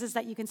it means is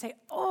that you can say,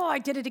 oh, I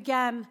did it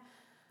again.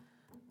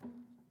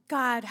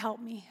 God, help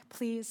me,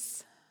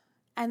 please.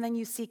 And then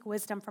you seek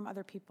wisdom from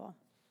other people.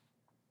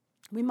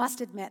 We must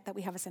admit that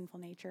we have a sinful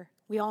nature.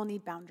 We all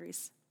need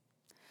boundaries.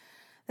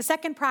 The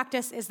second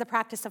practice is the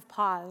practice of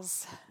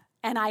pause,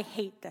 and I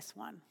hate this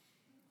one.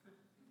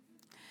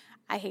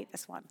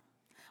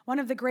 One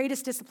of the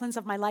greatest disciplines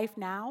of my life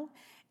now,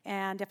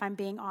 and if I'm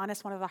being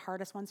honest, one of the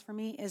hardest ones for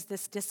me, is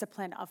this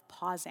discipline of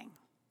pausing.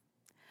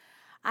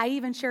 I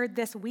even shared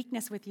this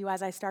weakness with you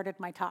as I started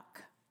my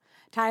talk.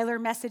 Tyler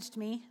messaged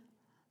me,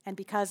 and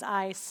because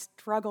I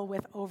struggle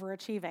with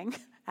overachieving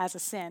as a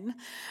sin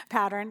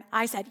pattern,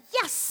 I said,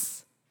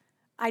 yes!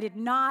 I did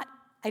not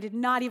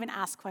even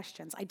ask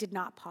questions. I did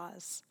not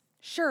pause.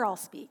 Sure, I'll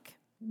speak.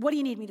 What do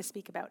you need me to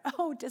speak about?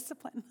 Oh,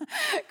 discipline.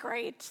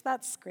 Great,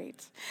 that's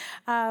great.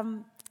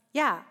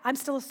 I'm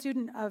still a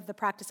student of the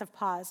practice of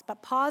pause,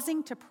 but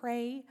pausing to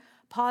pray,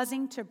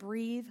 pausing to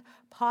breathe,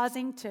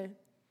 pausing to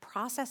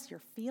process your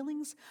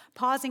feelings,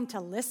 pausing to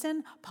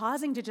listen,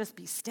 pausing to just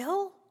be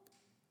still.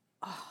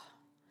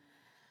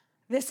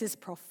 This is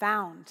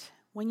profound.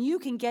 When you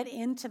can get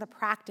into the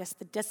practice,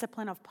 the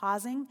discipline of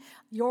pausing,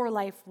 your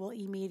life will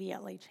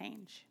immediately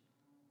change.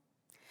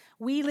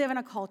 We live in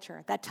a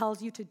culture that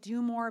tells you to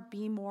do more,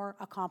 be more,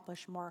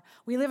 accomplish more.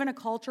 We live in a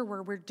culture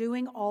where we're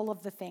doing all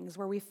of the things,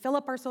 where we fill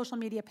up our social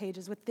media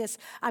pages with this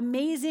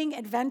amazing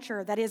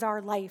adventure that is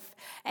our life.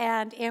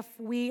 And if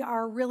we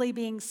are really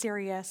being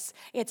serious,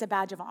 it's a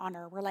badge of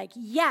honor. We're like,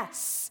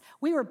 yes,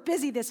 we were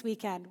busy this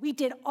weekend. We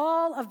did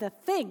all of the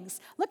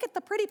things. Look at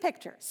the pretty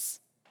pictures.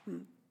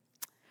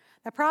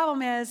 The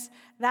problem is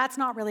that's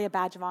not really a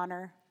badge of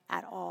honor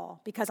at all,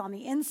 because on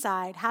the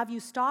inside, have you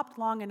stopped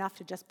long enough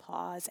to just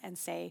pause and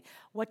say,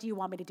 what do you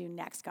want me to do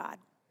next, God?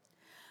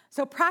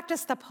 So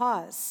practice the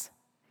pause.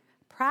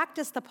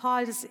 Practice the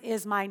pause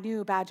is my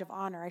new badge of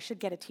honor. I should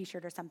get a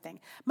t-shirt or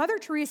something. Mother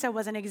Teresa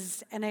was an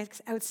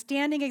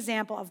outstanding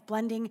example of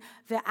blending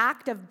the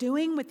act of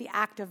doing with the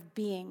act of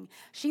being.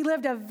 She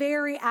lived a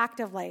very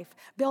active life,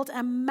 built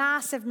a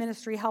massive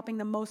ministry helping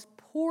the most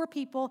poor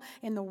people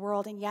in the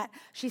world, and yet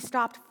she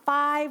stopped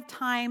 5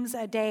 times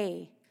a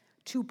day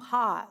to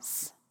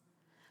pause,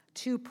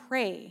 to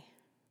pray.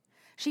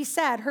 She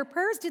said her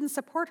prayers didn't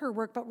support her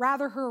work, but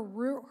rather her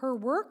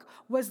work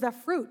was the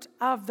fruit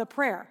of the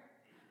prayer.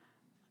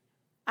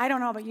 I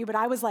don't know about you, but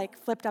I was like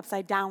flipped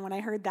upside down when I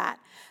heard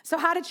that. So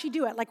how did she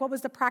do it? Like, what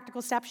was the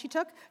practical step she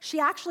took? She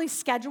actually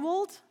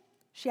scheduled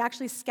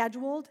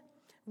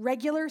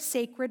regular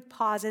sacred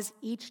pauses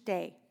each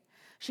day.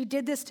 She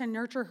did this to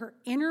nurture her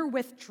inner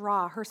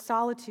withdrawal, her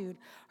solitude,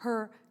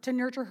 to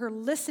nurture her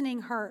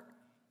listening heart,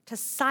 to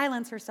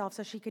silence herself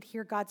so she could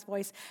hear God's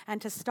voice,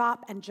 and to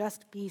stop and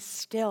just be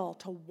still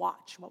to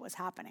watch what was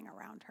happening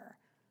around her.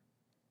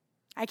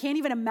 I can't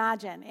even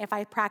imagine if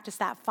I practiced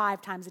that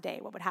 5 times a day,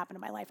 what would happen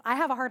in my life. I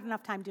have a hard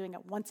enough time doing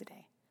it once a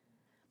day,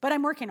 but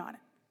I'm working on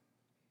it.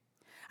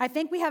 I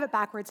think we have it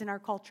backwards in our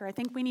culture. I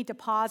think we need to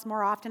pause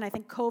more often. I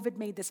think COVID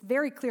made this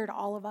very clear to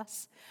all of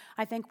us.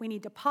 I think we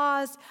need to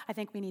pause. I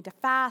think we need to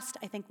fast.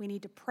 I think we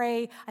need to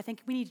pray. I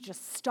think we need to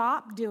just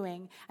stop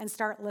doing and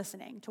start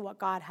listening to what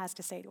God has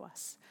to say to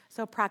us.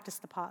 So practice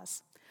the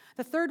pause.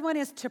 The third one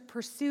is to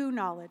pursue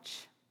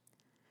knowledge.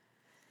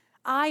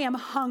 I am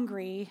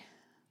hungry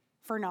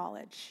for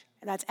knowledge.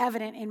 That's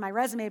evident in my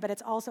resume, but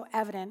it's also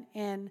evident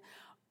in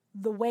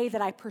the way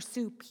that I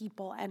pursue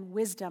people and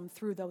wisdom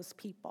through those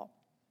people.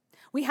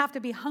 We have to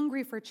be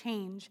hungry for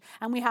change,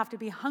 and we have to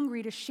be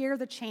hungry to share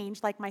the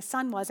change like my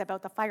son was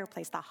about the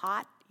fireplace, the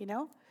hot,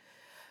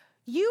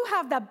 You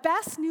have the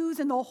best news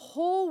in the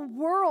whole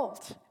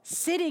world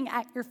sitting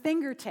at your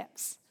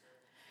fingertips.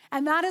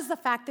 And that is the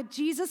fact that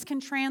Jesus can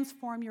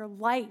transform your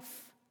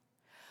life.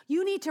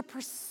 You need to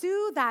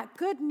pursue that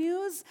good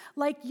news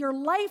like your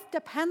life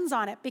depends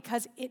on it,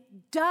 because it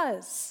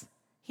does.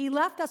 He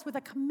left us with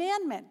a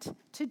commandment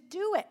to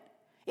do it.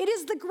 It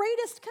is the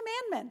greatest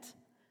commandment,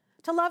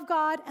 to love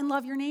God and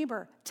love your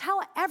neighbor.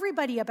 Tell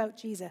everybody about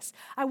Jesus.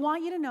 I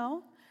want you to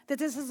know that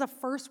this is a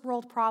first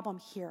world problem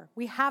here.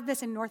 We have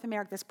this in North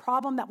America, this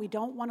problem that we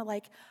don't want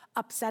to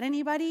upset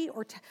anybody,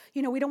 or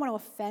we don't want to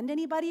offend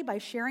anybody by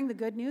sharing the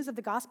good news of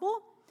the gospel.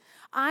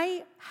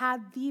 I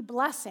had the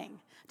blessing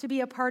to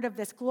be a part of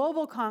this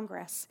global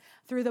congress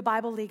through the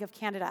Bible League of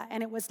Canada,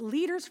 and it was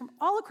leaders from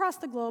all across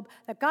the globe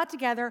that got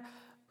together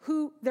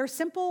who their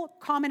simple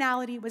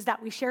commonality was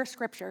that we share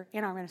scripture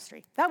in our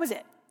ministry. That was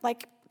it.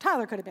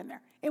 Tyler could have been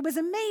there. It was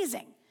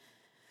amazing.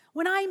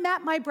 When I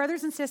met my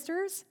brothers and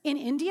sisters in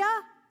India,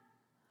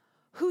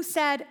 who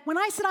said, when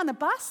I sit on the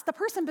bus, the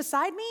person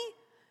beside me,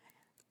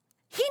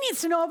 he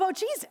needs to know about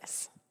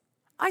Jesus.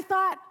 I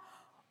thought,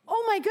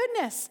 oh my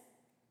goodness,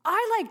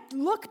 I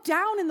look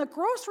down in the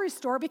grocery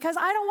store because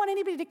I don't want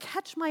anybody to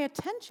catch my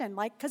attention,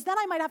 because then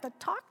I might have to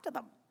talk to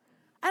them.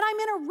 And I'm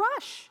in a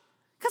rush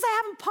because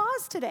I haven't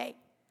paused today,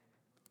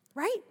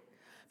 right?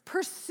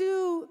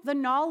 Pursue the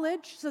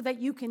knowledge so that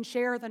you can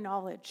share the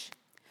knowledge.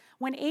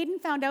 When Aiden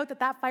found out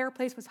that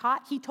fireplace was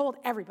hot, he told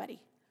everybody,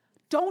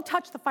 don't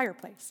touch the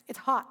fireplace. It's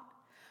hot.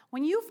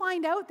 When you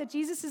find out that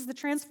Jesus is the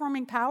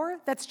transforming power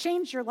that's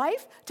changed your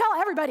life, tell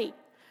everybody.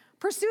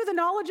 Pursue the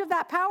knowledge of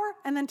that power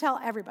and then tell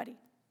everybody.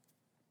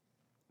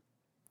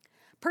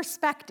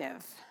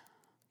 Perspective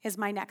is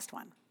my next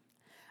one.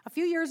 A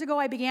few years ago,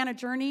 I began a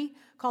journey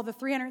called the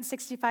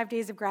 365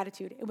 Days of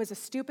Gratitude. It was a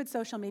stupid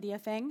social media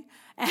thing,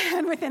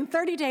 and within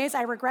 30 days,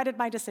 I regretted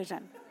my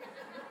decision.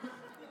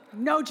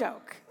 No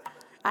joke.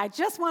 I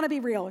just want to be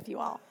real with you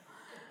all.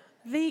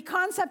 The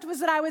concept was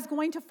that I was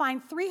going to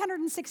find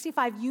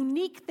 365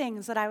 unique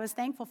things that I was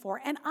thankful for,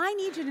 and I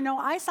need you to know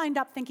I signed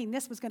up thinking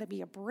this was going to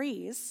be a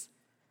breeze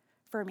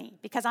for me,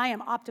 because I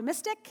am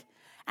optimistic,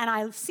 and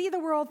I see the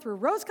world through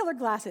rose-colored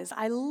glasses.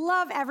 I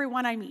love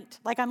everyone I meet.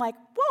 I'm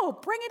whoa,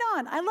 bring it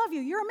on. I love you.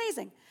 You're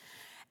amazing.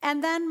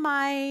 And then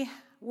my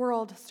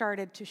world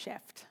started to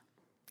shift.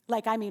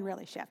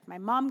 Really shift. My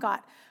mom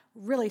got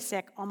really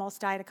sick, almost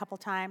died a couple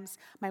times.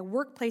 My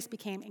workplace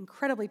became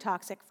incredibly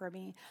toxic for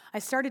me. I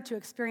started to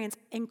experience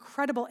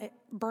incredible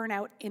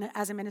burnout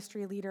as a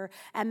ministry leader.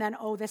 And then,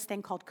 this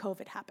thing called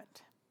COVID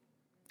happened.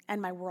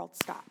 And my world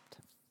stopped.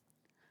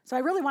 So I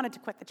really wanted to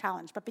quit the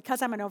challenge, but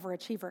because I'm an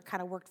overachiever, it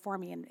kind of worked for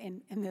me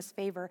in this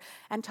favor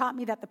and taught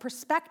me that the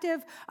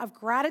perspective of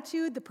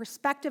gratitude, the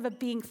perspective of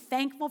being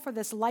thankful for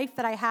this life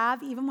that I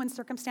have, even when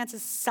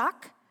circumstances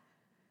suck,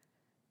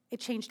 it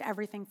changed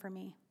everything for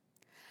me.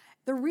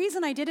 The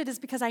reason I did it is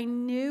because I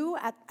knew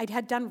I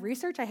had done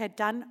research, I had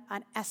done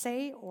an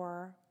essay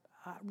or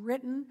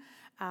written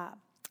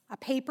a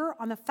paper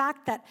on the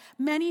fact that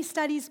many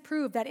studies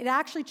prove that it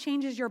actually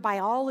changes your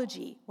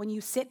biology when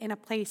you sit in a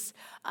place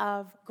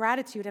of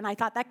gratitude. And I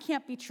thought, that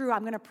can't be true.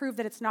 I'm going to prove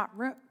that it's not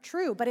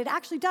true. But it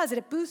actually does.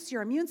 It boosts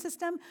your immune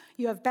system.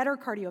 You have better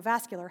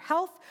cardiovascular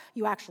health.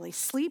 You actually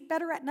sleep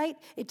better at night.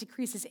 It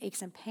decreases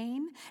aches and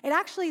pain. It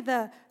actually,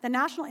 the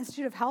National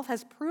Institute of Health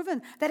has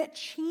proven that it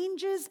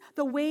changes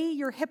the way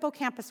your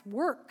hippocampus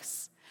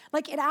works.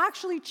 Like, it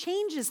actually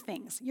changes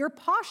things. Your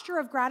posture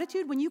of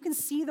gratitude, when you can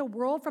see the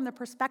world from the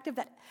perspective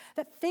that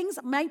things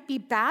might be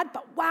bad,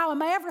 but wow,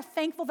 am I ever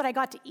thankful that I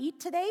got to eat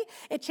today?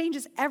 It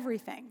changes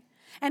everything.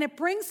 And it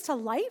brings to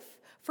life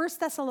 1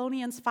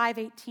 Thessalonians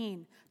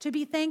 5:18, to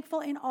be thankful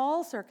in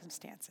all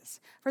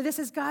circumstances, for this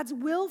is God's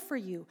will for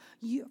you,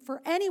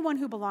 for anyone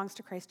who belongs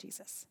to Christ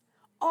Jesus.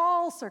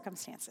 All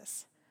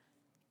circumstances.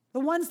 The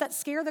ones that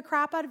scare the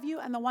crap out of you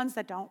and the ones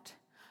that don't.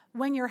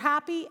 When you're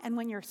happy and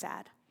when you're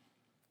sad.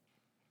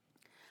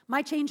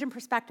 My change in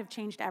perspective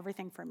changed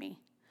everything for me.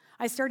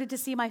 I started to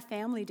see my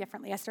family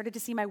differently. I started to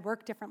see my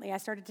work differently. I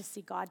started to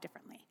see God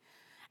differently.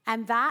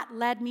 And that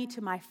led me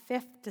to my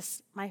fifth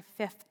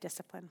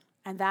discipline,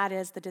 and that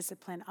is the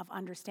discipline of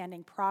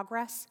understanding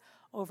progress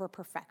over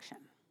perfection.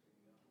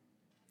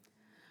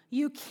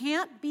 You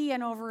can't be an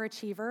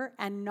overachiever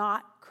and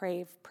not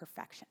crave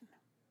perfection.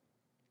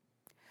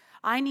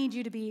 I need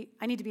to be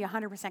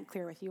 100%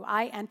 clear with you.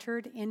 I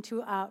entered into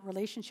a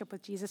relationship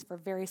with Jesus for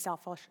very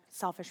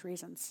selfish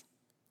reasons.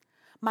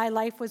 My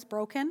life was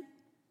broken,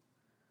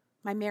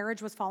 my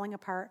marriage was falling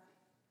apart,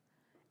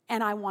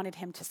 and I wanted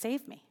him to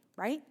save me,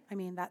 right?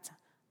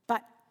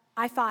 But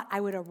I thought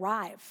I would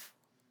arrive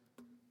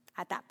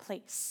at that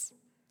place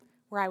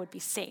where I would be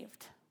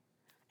saved.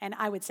 And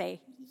I would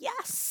say,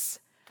 yes,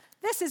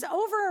 this is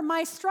over,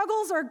 my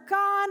struggles are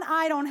gone,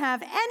 I don't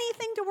have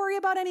anything to worry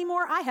about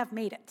anymore, I have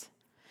made it.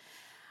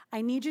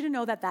 I need you to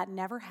know that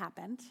never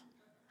happened,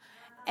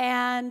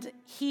 and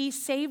he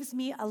saves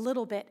me a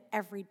little bit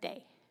every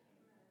day.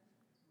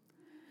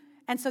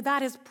 And so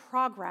that is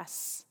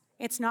progress.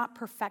 It's not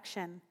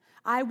perfection.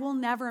 I will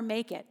never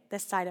make it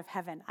this side of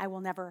heaven. I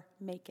will never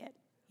make it,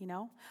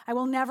 I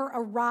will never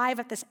arrive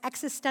at this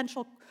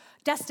existential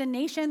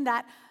destination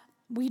that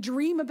we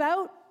dream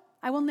about.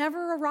 I will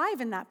never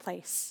arrive in that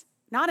place.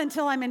 Not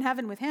until I'm in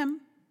heaven with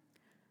him.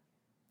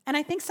 And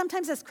I think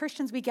sometimes as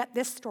Christians, we get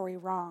this story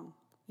wrong.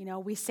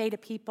 We say to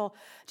people,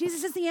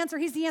 Jesus is the answer,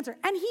 he's the answer.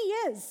 And he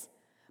is.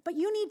 But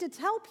you need to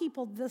tell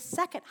people the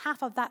second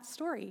half of that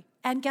story.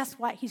 And guess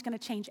what? He's going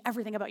to change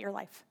everything about your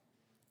life.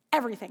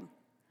 Everything.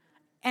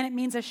 And it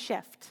means a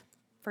shift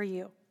for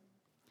you.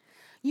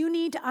 You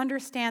need to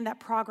understand that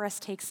progress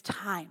takes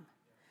time.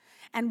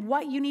 And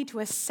what you need to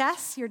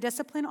assess your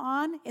discipline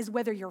on is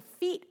whether your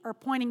feet are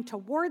pointing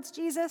towards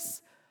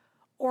Jesus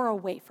or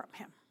away from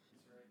him.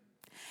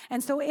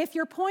 And so if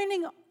you're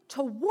pointing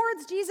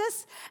towards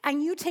Jesus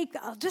and you take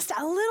just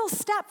a little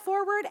step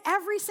forward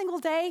every single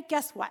day,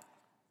 guess what?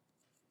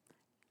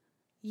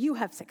 You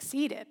have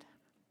succeeded.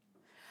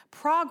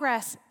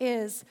 Progress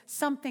is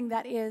something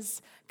that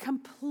is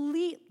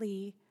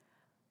completely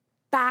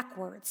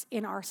backwards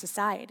in our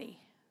society.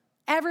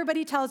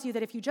 Everybody tells you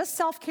that if you just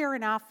self-care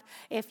enough,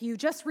 if you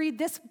just read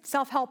this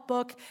self-help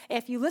book,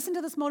 if you listen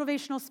to this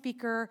motivational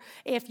speaker,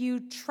 if you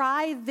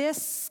try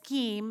this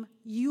scheme,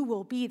 you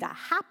will be the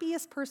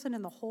happiest person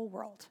in the whole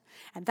world.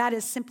 And that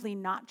is simply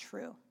not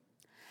true.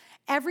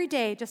 Every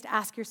day, just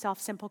ask yourself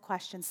simple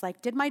questions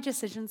like, did my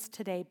decisions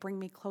today bring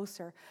me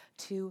closer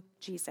to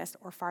Jesus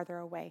or farther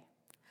away?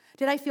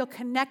 Did I feel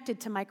connected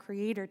to my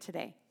Creator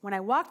today? When I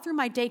walked through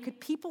my day, could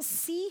people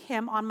see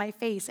him on my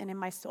face and in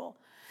my soul?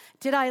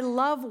 Did I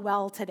love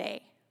well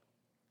today?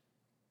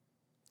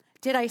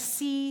 Did I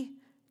see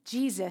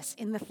Jesus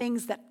in the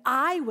things that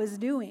I was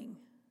doing?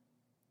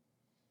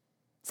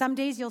 Some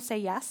days you'll say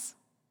yes,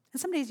 and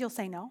some days you'll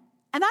say no.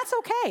 And that's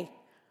okay.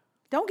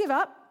 Don't give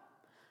up.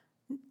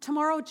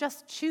 Tomorrow,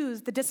 just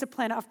choose the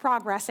discipline of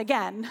progress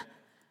again.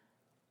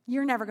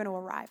 You're never going to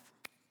arrive.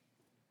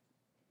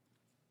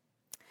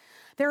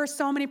 There are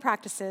so many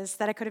practices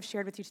that I could have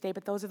shared with you today,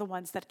 but those are the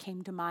ones that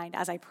came to mind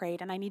as I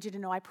prayed. And I need you to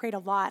know I prayed a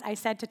lot. I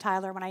said to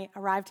Tyler when I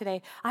arrived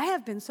today, I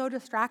have been so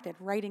distracted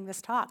writing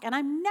this talk, and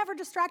I'm never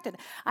distracted.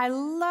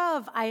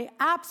 I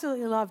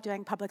absolutely love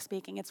doing public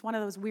speaking. It's one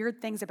of those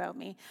weird things about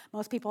me.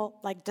 Most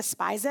people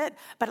despise it,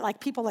 but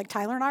people like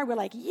Tyler and I, we're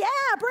like, yeah,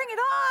 bring it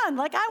on.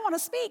 I want to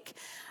speak.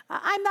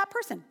 I'm that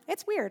person.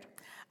 It's weird.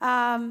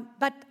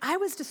 But I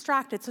was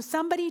distracted. So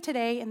somebody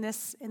today in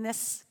this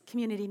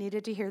community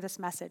needed to hear this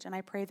message, and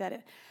I pray that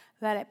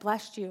it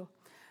blessed you.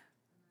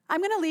 I'm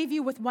going to leave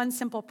you with one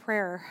simple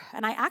prayer,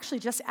 and I actually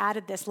just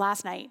added this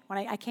last night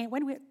when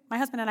my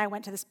husband and I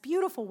went to this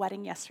beautiful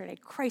wedding yesterday,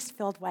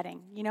 Christ-filled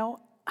wedding.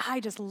 I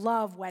just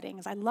love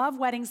weddings. I love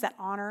weddings that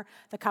honor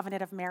the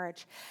covenant of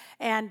marriage.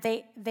 And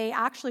they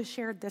actually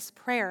shared this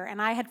prayer,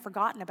 and I had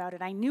forgotten about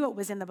it. I knew it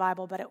was in the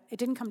Bible, but it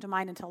didn't come to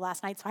mind until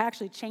last night, so I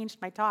actually changed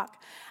my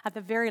talk at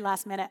the very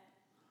last minute.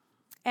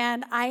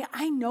 And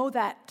I know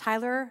that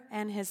Tyler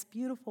and his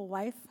beautiful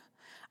wife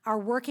are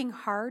working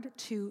hard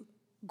to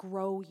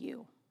grow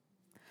you.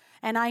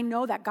 And I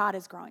know that God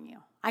is growing you.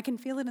 I can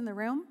feel it in the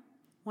room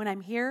when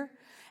I'm here.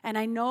 And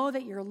I know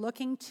that you're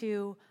looking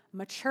to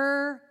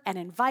mature and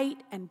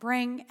invite and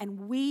bring,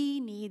 and we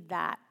need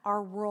that.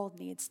 Our world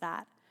needs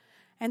that.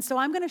 And so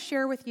I'm going to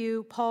share with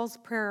you Paul's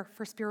prayer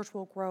for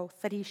spiritual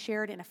growth that he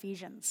shared in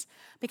Ephesians,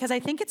 because I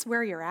think it's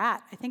where you're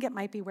at. I think it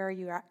might be where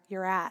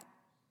you're at.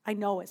 I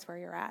know it's where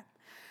you're at.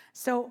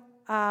 So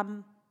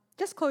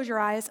just close your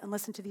eyes and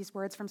listen to these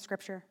words from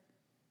Scripture.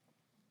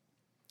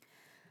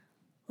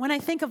 When I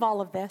think of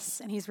all of this,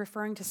 and he's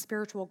referring to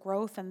spiritual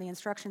growth and the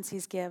instructions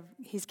he's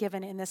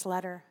given in this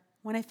letter,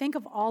 when I think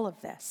of all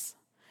of this,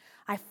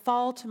 I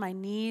fall to my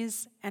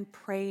knees and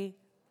pray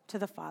to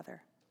the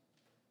Father,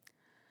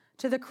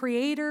 to the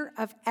creator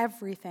of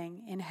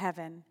everything in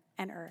heaven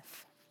and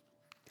earth.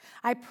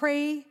 I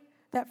pray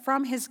that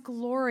from his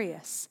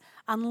glorious,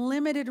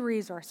 unlimited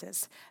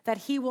resources, that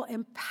he will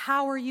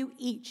empower you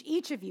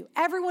each of you,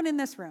 everyone in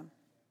this room,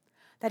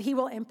 that he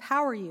will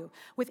empower you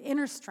with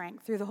inner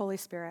strength through the Holy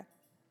Spirit.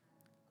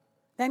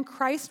 Then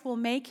Christ will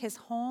make his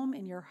home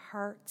in your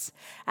hearts.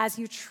 As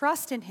you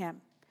trust in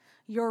him,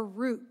 your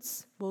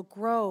roots will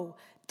grow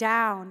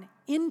down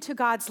into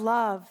God's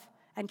love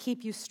and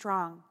keep you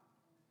strong.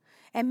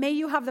 And may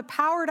you have the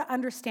power to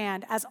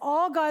understand, as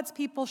all God's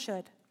people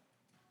should,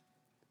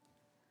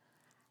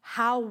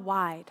 how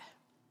wide,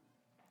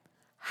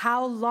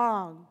 how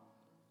long,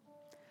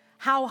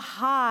 how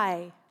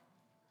high,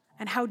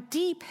 and how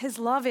deep his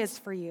love is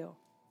for you.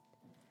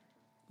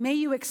 May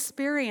you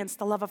experience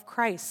the love of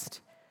Christ,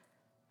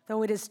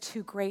 though it is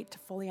too great to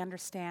fully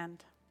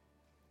understand.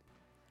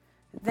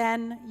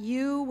 Then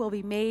you will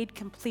be made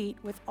complete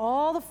with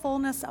all the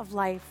fullness of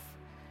life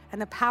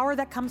and the power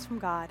that comes from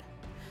God.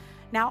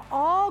 Now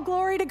all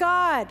glory to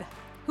God,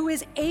 who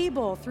is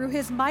able, through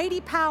his mighty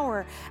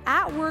power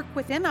at work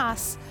within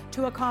us,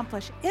 to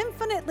accomplish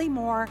infinitely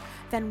more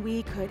than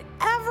we could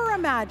ever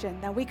imagine,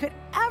 than we could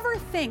ever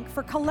think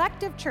for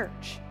Collective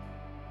Church.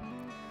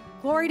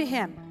 Glory to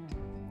him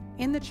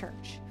in the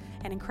church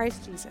and in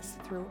Christ Jesus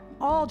through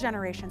all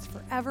generations,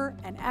 forever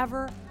and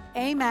ever.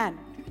 Amen.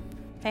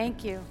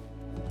 Thank you.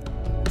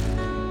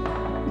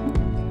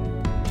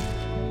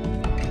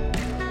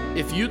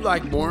 If you'd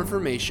like more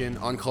information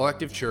on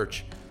Collective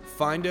Church,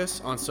 find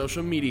us on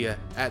social media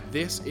at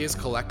This Is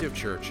Collective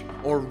Church,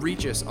 or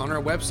reach us on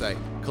our website,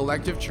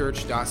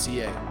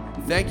 collectivechurch.ca.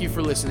 Thank you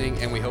for listening,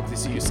 and we hope to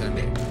see you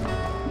Sunday.